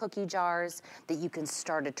those cookie jars that you can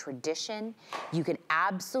start a tradition. You can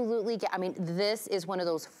absolutely get, I mean, this is one of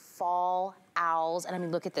those fall owls, and I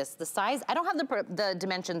mean, look at this. The size, I don't have the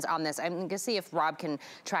dimensions on this. I'm gonna see if Rob can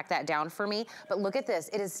track that down for me, but look at this.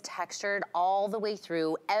 It is textured all the way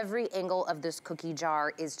through. Every angle of this cookie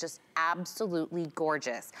jar is just absolutely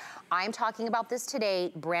gorgeous. I'm talking about this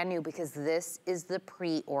today, brand new, because this is the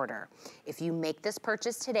pre-order. If you make this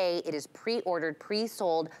purchase today, it is pre-ordered,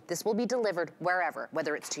 pre-sold. This will be delivered wherever,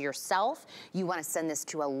 whether it's to yourself, you wanna send this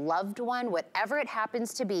to a loved one, whatever it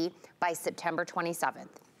happens to be, by September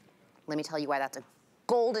 27th. Let me tell you why that's a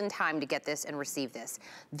golden time to get this and receive this.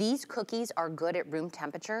 These cookies are good at room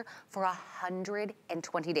temperature for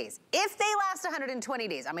 120 days. If they last 120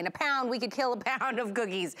 days. I mean, a pound, we could kill a pound of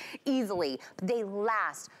cookies easily. But they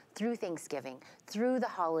last through Thanksgiving, through the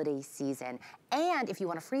holiday season. And if you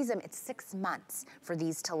want to freeze them, it's 6 months for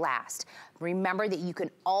these to last. Remember that you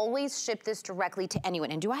can always ship this directly to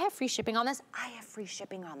anyone. And do I have free shipping on this? I have free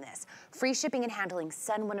shipping on this. Free shipping and handling.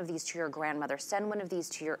 Send one of these to your grandmother. Send one of these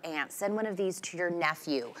to your aunt. Send one of these to your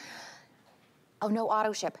nephew. Oh, no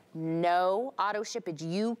auto ship. No auto shippage.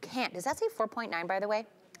 You can't. Does that say 4.9, by the way?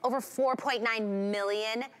 Over 4.9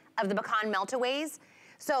 million of the pecan meltaways.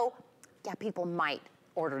 So, yeah, people might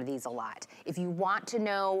order these a lot. If you want to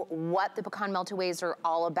know what the pecan meltaways are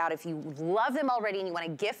all about, if you love them already and you want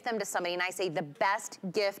to gift them to somebody, and I say the best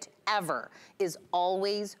gift ever is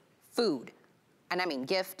always food. and I mean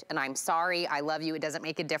gift, and I'm sorry, I love you, it doesn't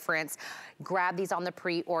make a difference. Grab these on the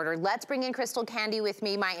pre-order. Let's bring in Crystal Candy with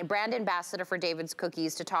me, my brand ambassador for David's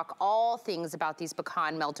Cookies, to talk all things about these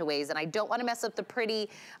pecan meltaways. And I don't want to mess up the pretty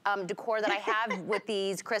decor that I have with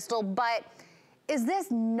these, Crystal, but is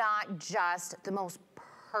this not just the most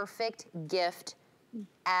perfect gift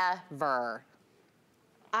ever?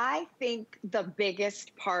 I think the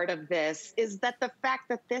biggest part of this is that the fact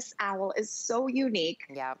that this owl is so unique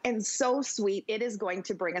and so sweet, it is going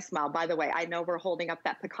to bring a smile. By the way, I know we're holding up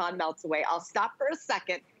that pecan melts away. I'll stop for a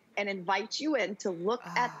second and invite you in to look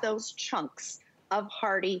at those chunks of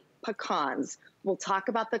hearty pecans. We'll talk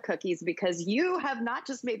about the cookies because you have not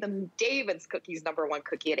just made them David's Cookies #1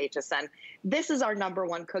 cookie at HSN. This is our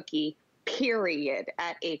 #1 cookie, period,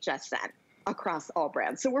 at HSN across all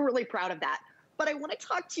brands. So we're really proud of that. But I want to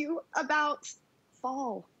talk to you about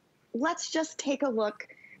fall. Let's just take a look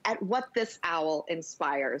at what this owl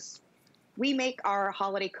inspires. We make our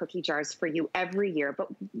holiday cookie jars for you every year, but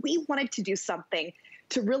we wanted to do something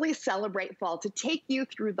to really celebrate fall, to take you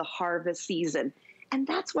through the harvest season. And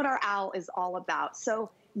that's what our owl is all about. So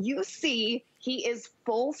you see, he is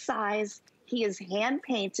full size. He is hand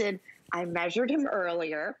painted. I measured him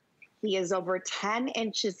earlier. He is over 10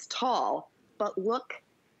 inches tall, but look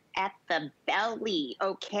at the belly,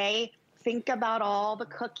 okay? Think about all the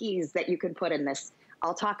cookies that you can put in this.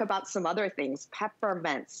 I'll talk about some other things,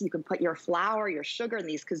 peppermints. You can put your flour, your sugar in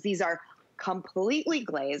these because these are completely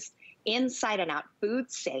glazed, inside and out,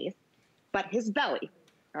 food safe. But his belly,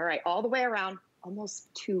 all right, all the way around,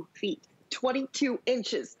 almost 2 feet, 22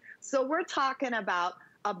 inches. So we're talking about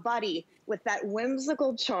a buddy with that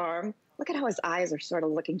whimsical charm. Look at how his eyes are sort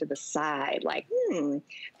of looking to the side, like,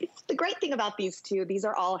 The great thing about these two, these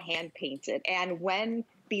are all hand painted. And when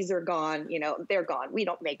these are gone, you know, they're gone. We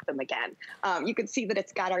don't make them again. You can see that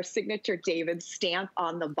it's got our signature David stamp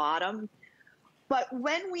on the bottom. But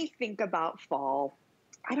when we think about fall,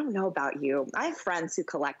 I don't know about you. I have friends who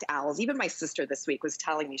collect owls. Even my sister this week was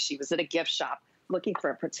telling me she was at a gift shop looking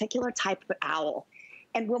for a particular type of owl.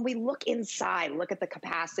 And when we look inside, look at the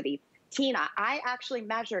capacity, Tina, I actually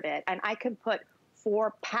measured it, and I can put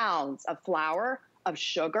 4 pounds of flour, of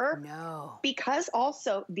sugar. No. Because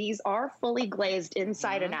also these are fully glazed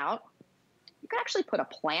inside and out. You could actually put a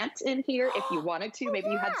plant in here if you wanted to. Maybe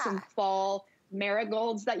you had some fall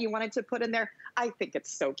marigolds that you wanted to put in there. I think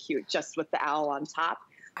it's so cute just with the owl on top.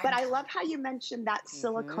 But I love how you mentioned that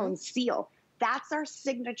silicone seal. That's our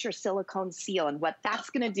signature silicone seal. And what that's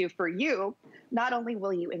going to do for you, not only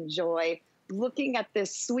will you enjoy looking at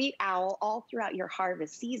this sweet owl all throughout your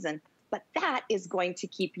harvest season, but that is going to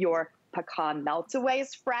keep your pecan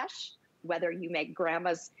meltaways fresh, whether you make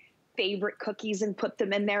grandma's favorite cookies and put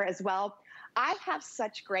them in there as well. I have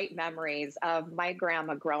such great memories of my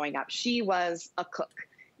grandma growing up. She was a cook.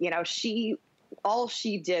 You know, all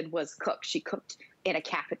she did was cook. She cooked in a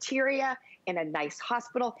cafeteria, in a nice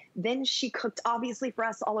hospital. Then she cooked, obviously, for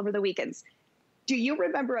us all over the weekends. Do you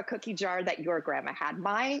remember a cookie jar that your grandma had?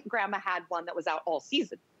 My grandma had one that was out all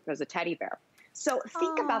season. It was a teddy bear. So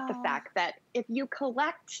think about the fact that if you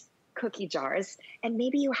collect cookie jars and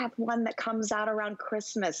maybe you have one that comes out around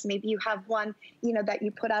Christmas, maybe you have one, you know, that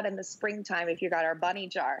you put out in the springtime if you got our bunny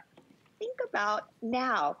jar. Think about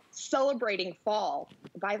now celebrating fall.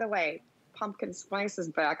 By the way, pumpkin spice is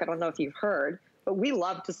back. I don't know if you've heard, but we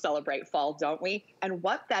love to celebrate fall, don't we? And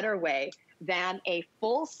what better way than a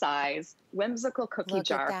full-size whimsical cookie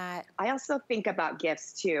jar. Look at that. I also think about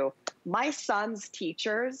gifts too. My son's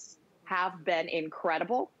teachers have been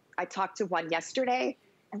incredible. I talked to one yesterday,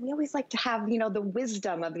 and we always like to have, you know, the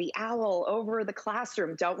wisdom of the owl over the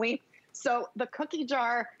classroom, don't we? So the cookie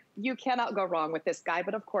jar, you cannot go wrong with this guy.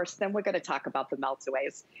 But of course, then we're going to talk about the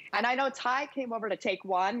meltaways. And I know Ty came over to take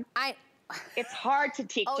one. It's hard to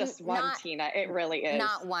take just one, Tina. It really is.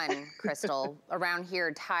 Not one, Crystal. Around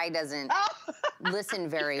here, Ty doesn't listen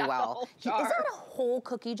very well. Is that a whole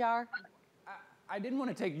cookie jar? I didn't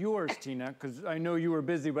want to take yours, Tina, because I know you were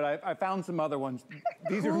busy, but I found some other ones.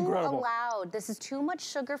 These are incredible. Who allowed? This is too much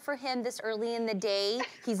sugar for him this early in the day.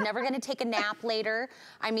 He's never going to take a nap later.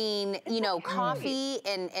 I mean, you know, coffee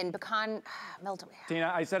and pecan meltaway. Tina,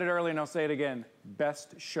 I said it earlier and I'll say it again.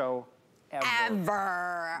 Best show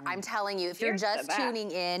ever. I'm telling you, if you're just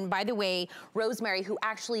tuning in, by the way, Rosemary, who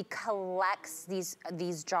actually collects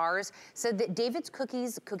these jars, said that David's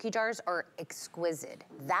cookie jars are exquisite.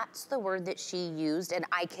 That's the word that she used, and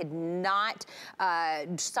I could not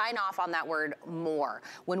sign off on that word more.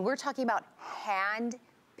 When we're talking about hand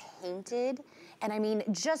painted. And I mean,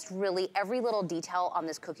 just really every little detail on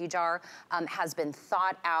this cookie jar has been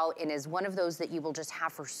thought out and is one of those that you will just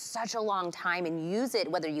have for such a long time and use it,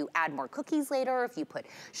 whether you add more cookies later, or if you put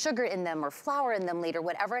sugar in them or flour in them later,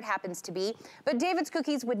 whatever it happens to be. But David's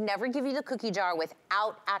Cookies would never give you the cookie jar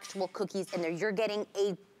without actual cookies in there. You're getting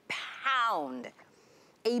a pound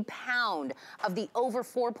of the over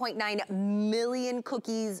 4.9 million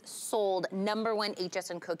cookies sold #1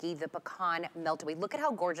 HSN cookie, the pecan melt-away. Look at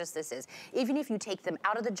how gorgeous this is. Even if you take them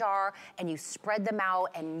out of the jar and you spread them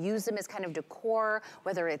out and use them as kind of decor,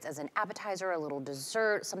 whether it's as an appetizer, a little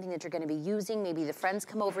dessert, something that you're gonna be using, maybe the friends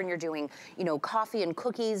come over and you're doing, you know, coffee and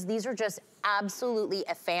cookies. These are just absolutely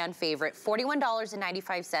a fan favorite.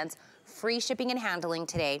 $41.95. Free shipping and handling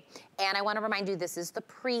today. And I want to remind you, this is the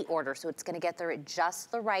pre-order, so it's going to get there at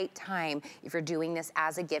just the right time if you're doing this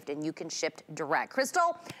as a gift, and you can ship direct.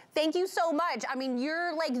 Crystal, thank you so much. I mean,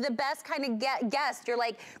 you're like the best kind of guest. You're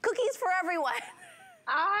like, cookies for everyone.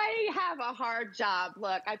 I have a hard job.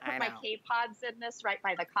 Look, I put my K-Pods in this right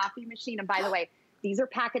by the coffee machine. And by the way, these are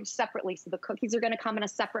packaged separately, so the cookies are going to come in a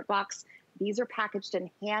separate box. These are packaged in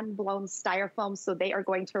hand-blown styrofoam, so they are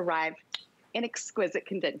going to arrive in exquisite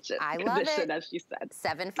condition. I love it. As she said.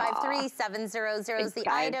 753-700 is the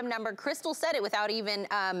item number. Crystal said it without even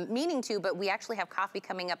meaning to, but we actually have coffee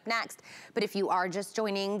coming up next. But if you are just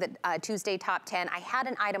joining the Tuesday Top 10, I had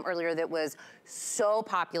an item earlier that was so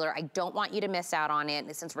popular. I don't want you to miss out on it.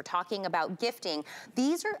 And since we're talking about gifting,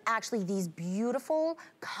 these are actually these beautiful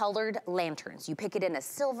colored lanterns. You pick it in a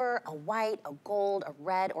silver, a white, a gold, a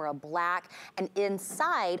red, or a black, and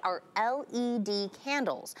inside are LED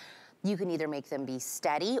candles. You can either make them be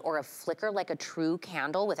steady or a flicker like a true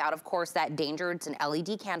candle without, of course, that danger. It's an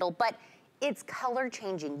LED candle, but it's color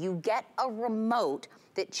changing. You get a remote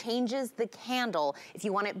that changes the candle if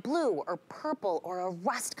you want it blue or purple or a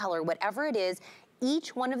rust color, whatever it is.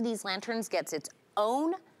 Each one of these lanterns gets its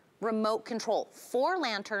own remote control. 4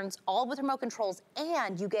 lanterns, all with remote controls,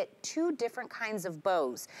 and you get 2 different kinds of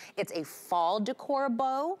bows. It's a fall decor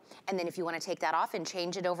bow, and then if you want to take that off and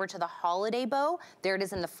change it over to the holiday bow, there it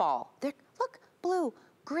is in the fall. There, look, blue,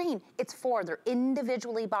 green. It's 4. They're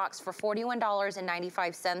individually boxed for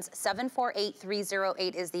 $41.95.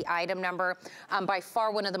 748308 is the item number. By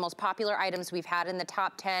far one of the most popular items we've had in the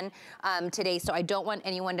top 10 today, so I don't want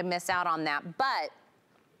anyone to miss out on that. But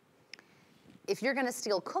if you're gonna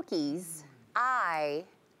steal cookies, I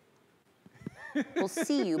will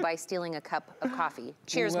see you by stealing a cup of coffee.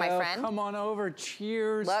 Cheers, my friend. Come on over.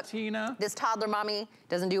 Cheers, look, Tina. This toddler mommy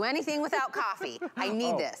doesn't do anything without coffee. I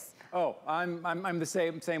need this. Oh, I'm the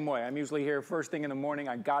same way. I'm usually here first thing in the morning.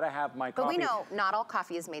 I gotta have my coffee. But we know not all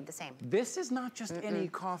coffee is made the same. This is not just any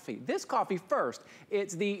coffee. This coffee first,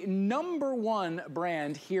 it's the #1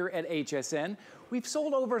 brand here at HSN. We've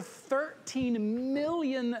sold over 13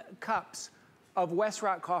 million cups of West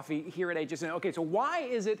Rock coffee here at HSN. Okay, so why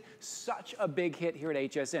is it such a big hit here at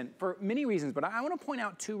HSN? For many reasons, but I want to point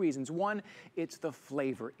out 2 reasons. One, it's the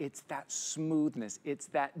flavor. It's that smoothness. It's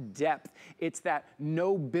that depth. It's that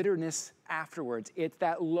no bitterness afterwards. It's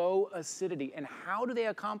that low acidity. And how do they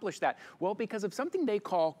accomplish that? Well, because of something they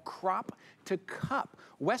call crop to cup.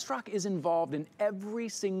 West Rock is involved in every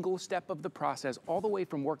single step of the process, all the way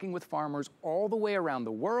from working with farmers all the way around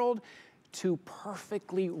the world to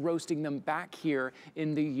perfectly roasting them back here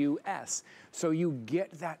in the US. So you get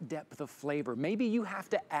that depth of flavor. Maybe you have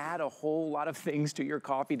to add a whole lot of things to your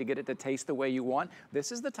coffee to get it to taste the way you want.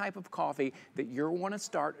 This is the type of coffee that you're want to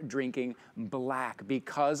start drinking black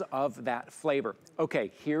because of that flavor.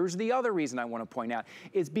 Okay, here's the other reason I want to point out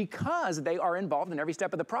is because they are involved in every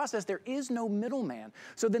step of the process, there is no middleman.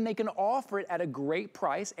 So then they can offer it at a great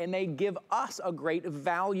price and they give us a great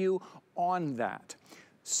value on that.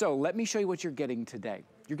 So let me show you what you're getting today.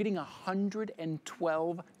 You're getting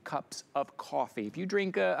 112 cups of coffee. If you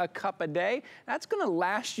drink a cup a day, that's gonna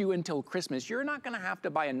last you until Christmas. You're not gonna have to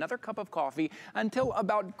buy another cup of coffee until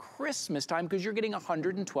about Christmas time because you're getting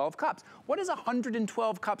 112 cups. What does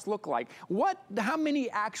 112 cups look like? How many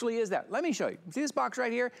actually is that? Let me show you. See this box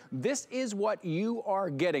right here? This is what you are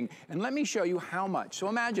getting. And let me show you how much. So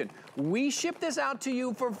imagine, we ship this out to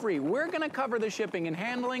you for free. We're gonna cover the shipping and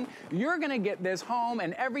handling. You're gonna get this home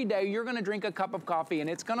and every day you're gonna drink a cup of coffee and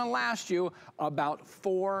it's gonna last you about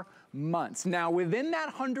 4 months. Now, within that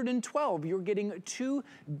 112, you're getting 2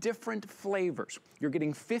 different flavors. You're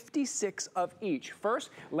getting 56 of each.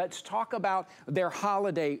 First, let's talk about their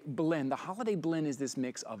holiday blend. The holiday blend is this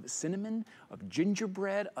mix of cinnamon, of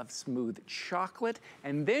gingerbread, of smooth chocolate,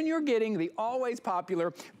 and then you're getting the always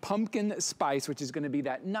popular pumpkin spice, which is going to be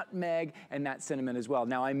that nutmeg and that cinnamon as well.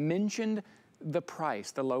 Now, I mentioned the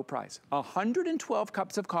price, the low price. 112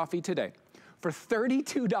 cups of coffee today for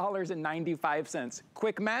 $32.95.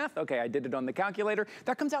 Quick math, okay, I did it on the calculator.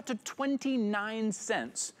 That comes out to 29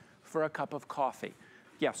 cents for a cup of coffee.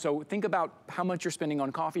 Yeah, so think about how much you're spending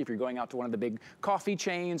on coffee if you're going out to one of the big coffee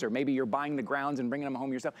chains, or maybe you're buying the grounds and bringing them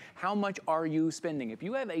home yourself. How much are you spending? If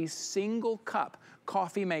you have a single cup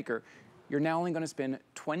coffee maker, you're now only gonna spend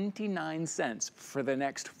 29 cents for the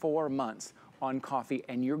next 4 months on coffee,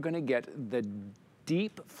 and you're gonna get the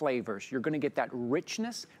deep flavors. You're gonna get that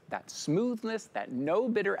richness, that smoothness, that no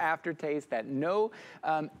bitter aftertaste, that no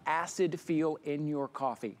acid feel in your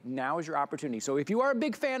coffee. Now is your opportunity. So if you are a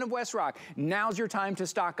big fan of Westrock, now's your time to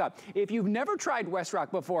stock up. If you've never tried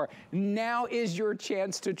Westrock before, now is your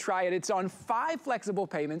chance to try it. It's on 5 flexible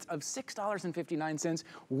payments of $6.59.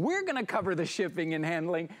 We're gonna cover the shipping and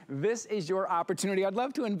handling. This is your opportunity. I'd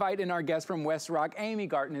love to invite in our guest from Westrock. Amy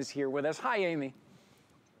Garten is here with us. Hi, Amy.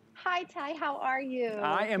 Hi, Ty, how are you?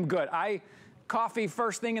 I am good. Coffee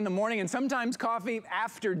first thing in the morning, and sometimes coffee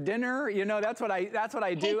after dinner. You know, that's what I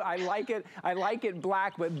do. I like it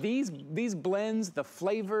black, but these blends, the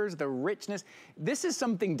flavors, the richness, this is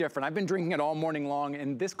something different. I've been drinking it all morning long,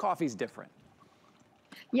 and this coffee's different.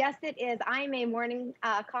 Yes, it is. I'm a morning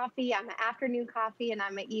coffee, I'm an afternoon coffee, and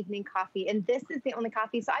I'm an evening coffee. And this is the only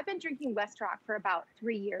coffee. So I've been drinking Westrock for about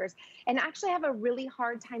 3 years, and actually have a really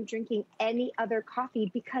hard time drinking any other coffee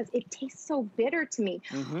because it tastes so bitter to me.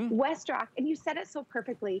 Westrock, and you said it so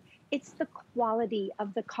perfectly, it's the quality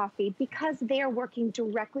of the coffee because they are working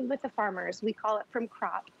directly with the farmers. We call it from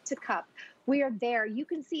crop to cup. We are there. You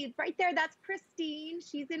can see right there, that's Christine.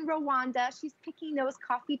 She's in Rwanda. She's picking those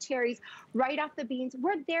coffee cherries right off the beans.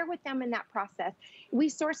 We're there with them in that process. We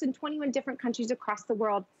source in 21 different countries across the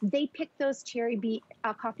world. They pick those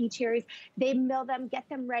coffee cherries. They mill them, get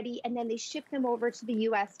them ready, and then they ship them over to the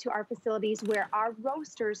U.S. to our facilities where our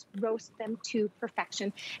roasters roast them to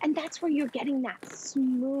perfection. And that's where you're getting that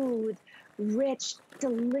smooth, rich,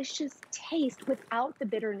 delicious taste without the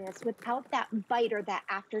bitterness, without that bite or that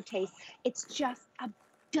aftertaste. It's just a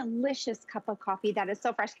delicious cup of coffee that is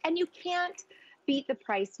so fresh. And you can't beat the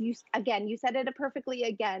price. You said it perfectly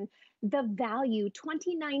again. The value,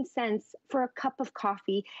 29 cents for a cup of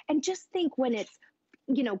coffee. And just think when it's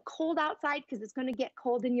cold outside, because it's going to get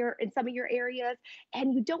cold in some of your areas,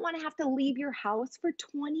 and you don't want to have to leave your house. For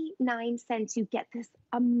 29 cents, you get this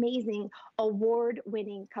amazing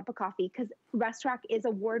award-winning cup of coffee, because Westrock is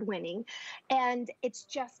award-winning, and it's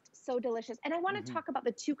just so delicious. And I want to talk about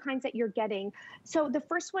the 2 kinds that you're getting. So the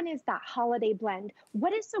first one is that holiday blend.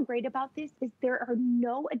 What is so great about this is there are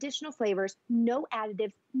no additional flavors, no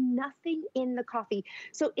additives, nothing in the coffee.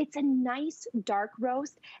 So it's a nice dark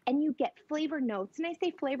roast, and you get flavor notes. And I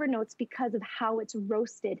say flavor notes because of how it's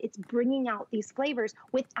roasted. It's bringing out these flavors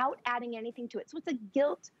without adding anything to it. So it's a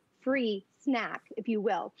guilt-free snack, if you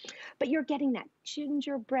will. But you're getting that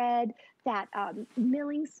gingerbread, that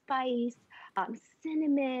milling spice,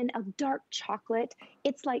 cinnamon, a dark chocolate.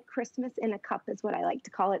 It's like Christmas in a cup is what I like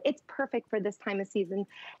to call it. It's perfect for this time of season.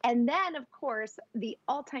 And then, of course, the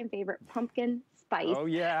all-time favorite, pumpkin spice,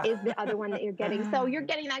 is the other one that you're getting. So you're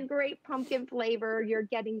getting that great pumpkin flavor. You're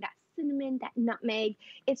getting that cinnamon, that nutmeg.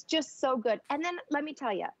 It's just so good. And then let me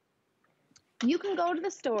tell you, you can go to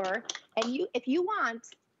the store and if you want,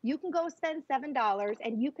 you can go spend $7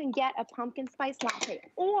 and you can get a pumpkin spice latte.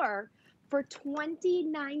 Or for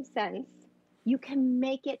 29 cents, you can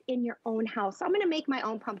make it in your own house. So I'm going to make my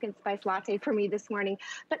own pumpkin spice latte for me this morning,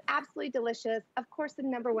 but absolutely delicious. Of course, the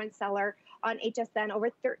 #1 seller on HSN,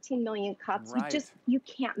 over 13 million cups. Right. You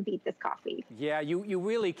can't beat this coffee. Yeah, you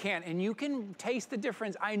really can't. And you can taste the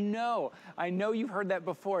difference. I know you've heard that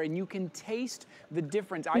before, and you can taste the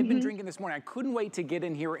difference. I've been drinking this morning. I couldn't wait to get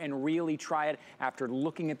in here and really try it after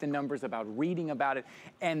looking at the numbers, about reading about it.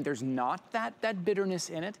 And there's not that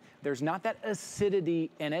bitterness in it. There's not that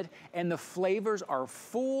acidity in it. And the flavors are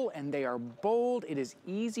full and they are bold. It is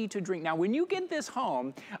easy to drink. Now, when you get this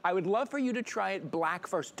home, I would love for you to try it black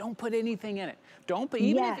first. Don't put anything in it. Don't put,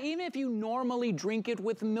 even if you normally drink it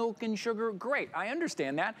with milk and sugar, great, I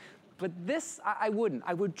understand that. But this, I wouldn't.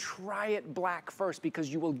 I would try it black first,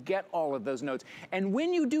 because you will get all of those notes. And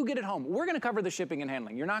when you do get it home, we're gonna cover the shipping and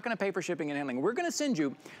handling. You're not gonna pay for shipping and handling. We're gonna send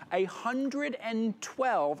you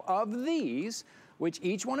 112 of these, which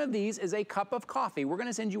each one of these is a cup of coffee. We're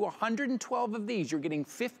gonna send you 112 of these. You're getting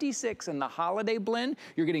 56 in the holiday blend.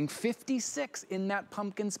 You're getting 56 in that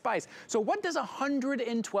pumpkin spice. So what does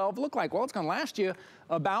 112 look like? Well, it's gonna last you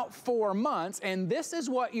about 4 months, and this is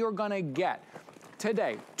what you're gonna get.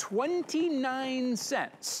 Today, 29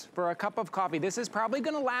 cents for a cup of coffee. This is probably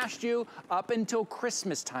gonna last you up until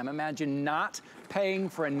Christmas time. Imagine not paying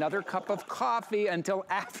for another cup of coffee until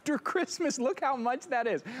after Christmas. Look how much that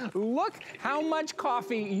is. Look how much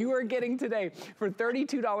coffee you are getting today for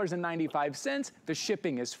 $32.95. The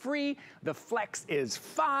shipping is free. The flex is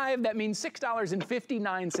 $5. That means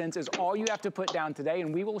 $6.59 is all you have to put down today,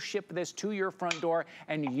 and we will ship this to your front door,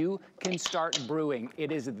 and you can start brewing.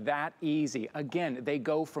 It is that easy. Again, they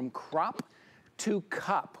go from crop to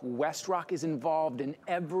cup. Westrock is involved in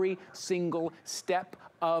every single step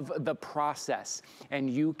of the process, and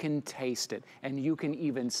you can taste it, and you can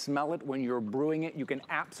even smell it when you're brewing it. You can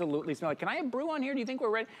absolutely smell it. Can I hit brew on here? Do you think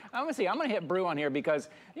we're ready? I'm gonna hit brew on here because,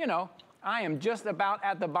 you know, I am just about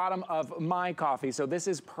at the bottom of my coffee, so this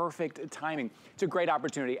is perfect timing. It's a great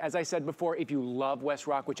opportunity. As I said before, if you love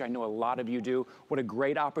Westrock, which I know a lot of you do, what a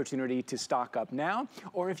great opportunity to stock up now.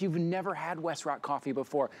 Or if you've never had Westrock coffee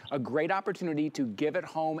before, a great opportunity to give it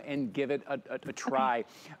home and give it a try.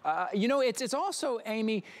 You know, it's also,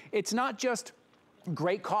 Amy, it's not just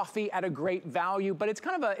great coffee at a great value, but it's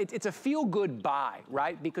kind of it's a feel-good buy,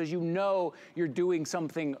 right? Because you know you're doing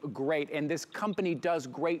something great, and this company does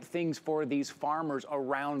great things for these farmers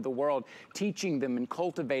around the world, teaching them and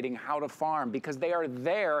cultivating how to farm, because they are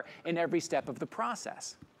there in every step of the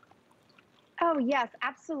process. Oh, yes,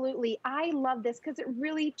 absolutely. I love this because it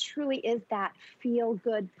really, truly is that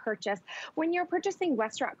feel-good purchase. When you're purchasing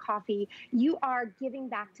Westrock coffee, you are giving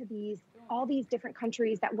back to all these different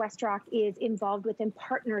countries that Westrock is involved with and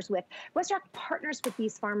partners with. Westrock partners with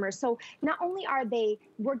these farmers. So not only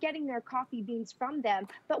we're getting their coffee beans from them,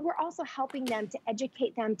 but we're also helping them to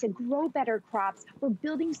educate them to grow better crops. We're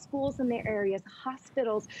building schools in their areas,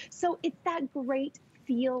 hospitals. So it's that great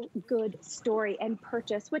feel-good story and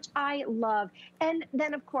purchase, which I love. And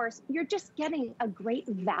then, of course, you're just getting a great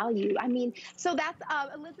value. I mean, so that's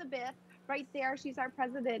Elizabeth right there. She's our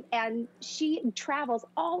president, and she travels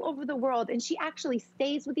all over the world, and she actually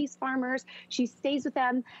stays with these farmers. She stays with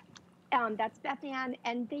them. That's Beth Ann,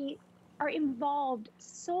 and they are involved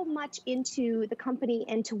so much into the company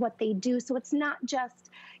and to what they do. So it's not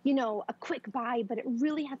just, you know, a quick buy, but it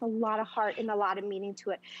really has a lot of heart and a lot of meaning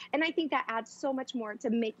to it. And I think that adds so much more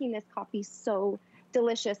to making this coffee so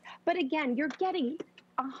delicious. But again, you're getting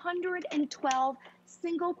 112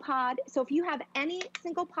 single pod. So if you have any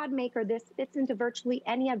single pod maker, this fits into virtually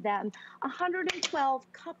any of them.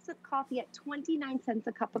 112 cups of coffee at 29 cents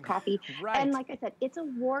a cup of coffee. Right. And like I said, it's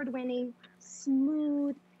award-winning,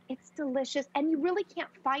 smooth, it's delicious, and you really can't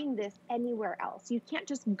find this anywhere else. You can't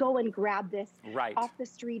just go and grab this off the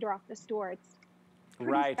street or off the store. It's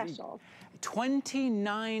pretty special.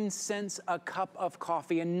 29 cents a cup of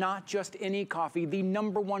coffee, and not just any coffee, the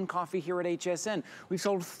 #1 coffee here at HSN. We've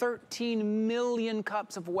sold 13 million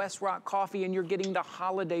cups of Westrock coffee, and you're getting the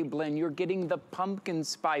holiday blend, you're getting the pumpkin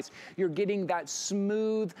spice, you're getting that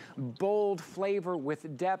smooth, bold flavor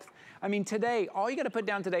with depth. I mean, today, all you gotta put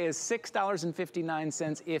down today is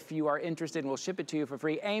 $6.59 if you are interested, and we'll ship it to you for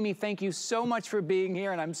free. Amy, thank you so much for being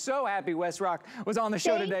here, and I'm so happy Westrock was on the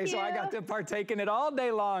show today, so I got to partake in it all day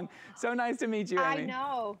long. So nice to meet you, Amy. I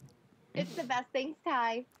know. It's the best. Thanks,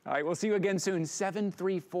 Ty. All right, we'll see you again soon.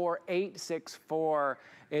 734-864.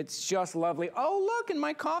 It's just lovely. Oh, look, and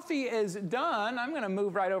my coffee is done. I'm going to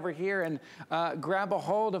move right over here and grab a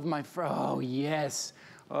hold of my, oh, yes.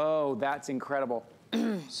 Oh, that's incredible.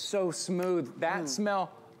 So smooth. That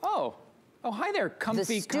smell. Oh, hi there, comfy,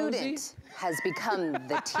 cozy. The student has become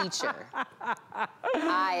the teacher.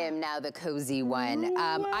 I am now the cozy one.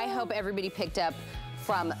 I hope everybody picked up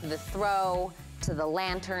from the throw, to the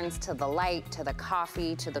lanterns, to the light, to the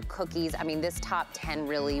coffee, to the cookies. I mean, this top 10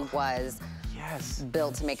 really was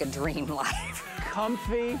built to make a dream life.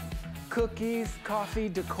 Comfy, cookies, coffee,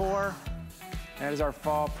 decor. That is our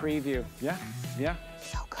fall preview. Yeah.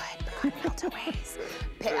 So good, but melt ways.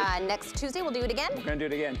 Next Tuesday, we'll do it again. We're gonna do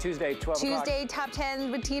it again, Tuesday, 12 o'clock. Tuesday, top 10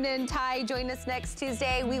 with Tina and Ty. Join us next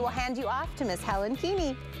Tuesday. We will hand you off to Miss Helen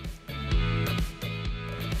Keeney.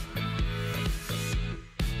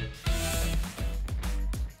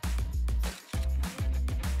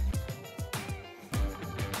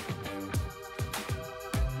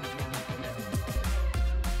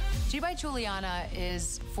 G by Juliana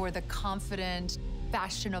is for the confident,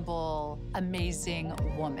 fashionable, amazing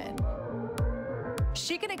woman.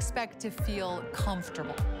 She can expect to feel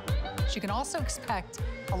comfortable. She can also expect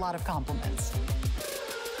a lot of compliments.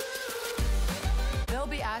 They'll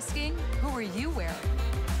be asking, who are you wearing?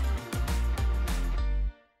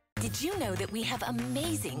 Did you know that we have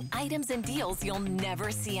amazing items and deals you'll never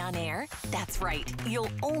see on air? That's right. You'll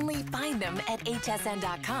only find them at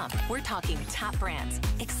hsn.com. We're talking top brands,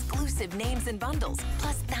 exclusive names and bundles,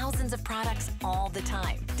 plus thousands of products all the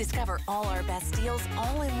time. Discover all our best deals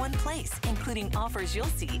all in one place, including offers you'll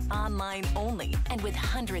see online only. And with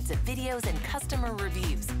hundreds of videos and customer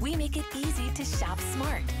reviews, we make it easy to shop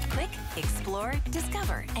smart. Click, explore,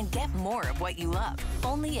 discover, and get more of what you love.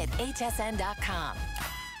 Only at hsn.com.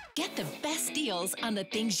 Get the best deals on the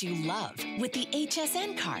things you love with the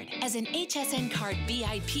HSN card. As an HSN card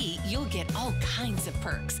VIP, you'll get all kinds of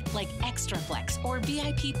perks like extra flex or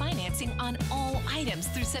VIP financing on all items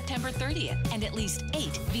through September 30th, and at least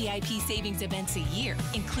 8 VIP savings events a year.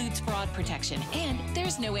 Includes fraud protection, and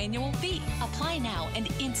there's no annual fee. Apply now and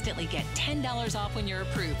instantly get $10 off when you're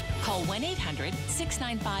approved. Call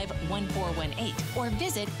 1-800-695-1418 or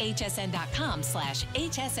visit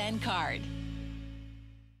hsn.com/HSN card.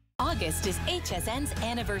 August is HSN's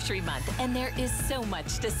anniversary month, and there is so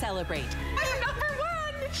much to celebrate. I'm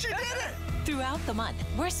 #1! She did it! Throughout the month,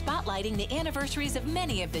 we're spotlighting the anniversaries of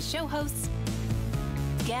many of the show hosts,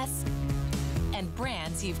 guests, and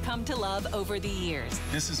brands you've come to love over the years.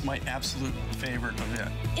 This is my absolute favorite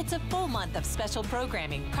event. It's a full month of special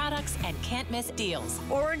programming, products, and can't-miss deals.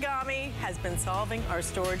 Origami has been solving our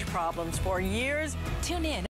storage problems for years. Tune in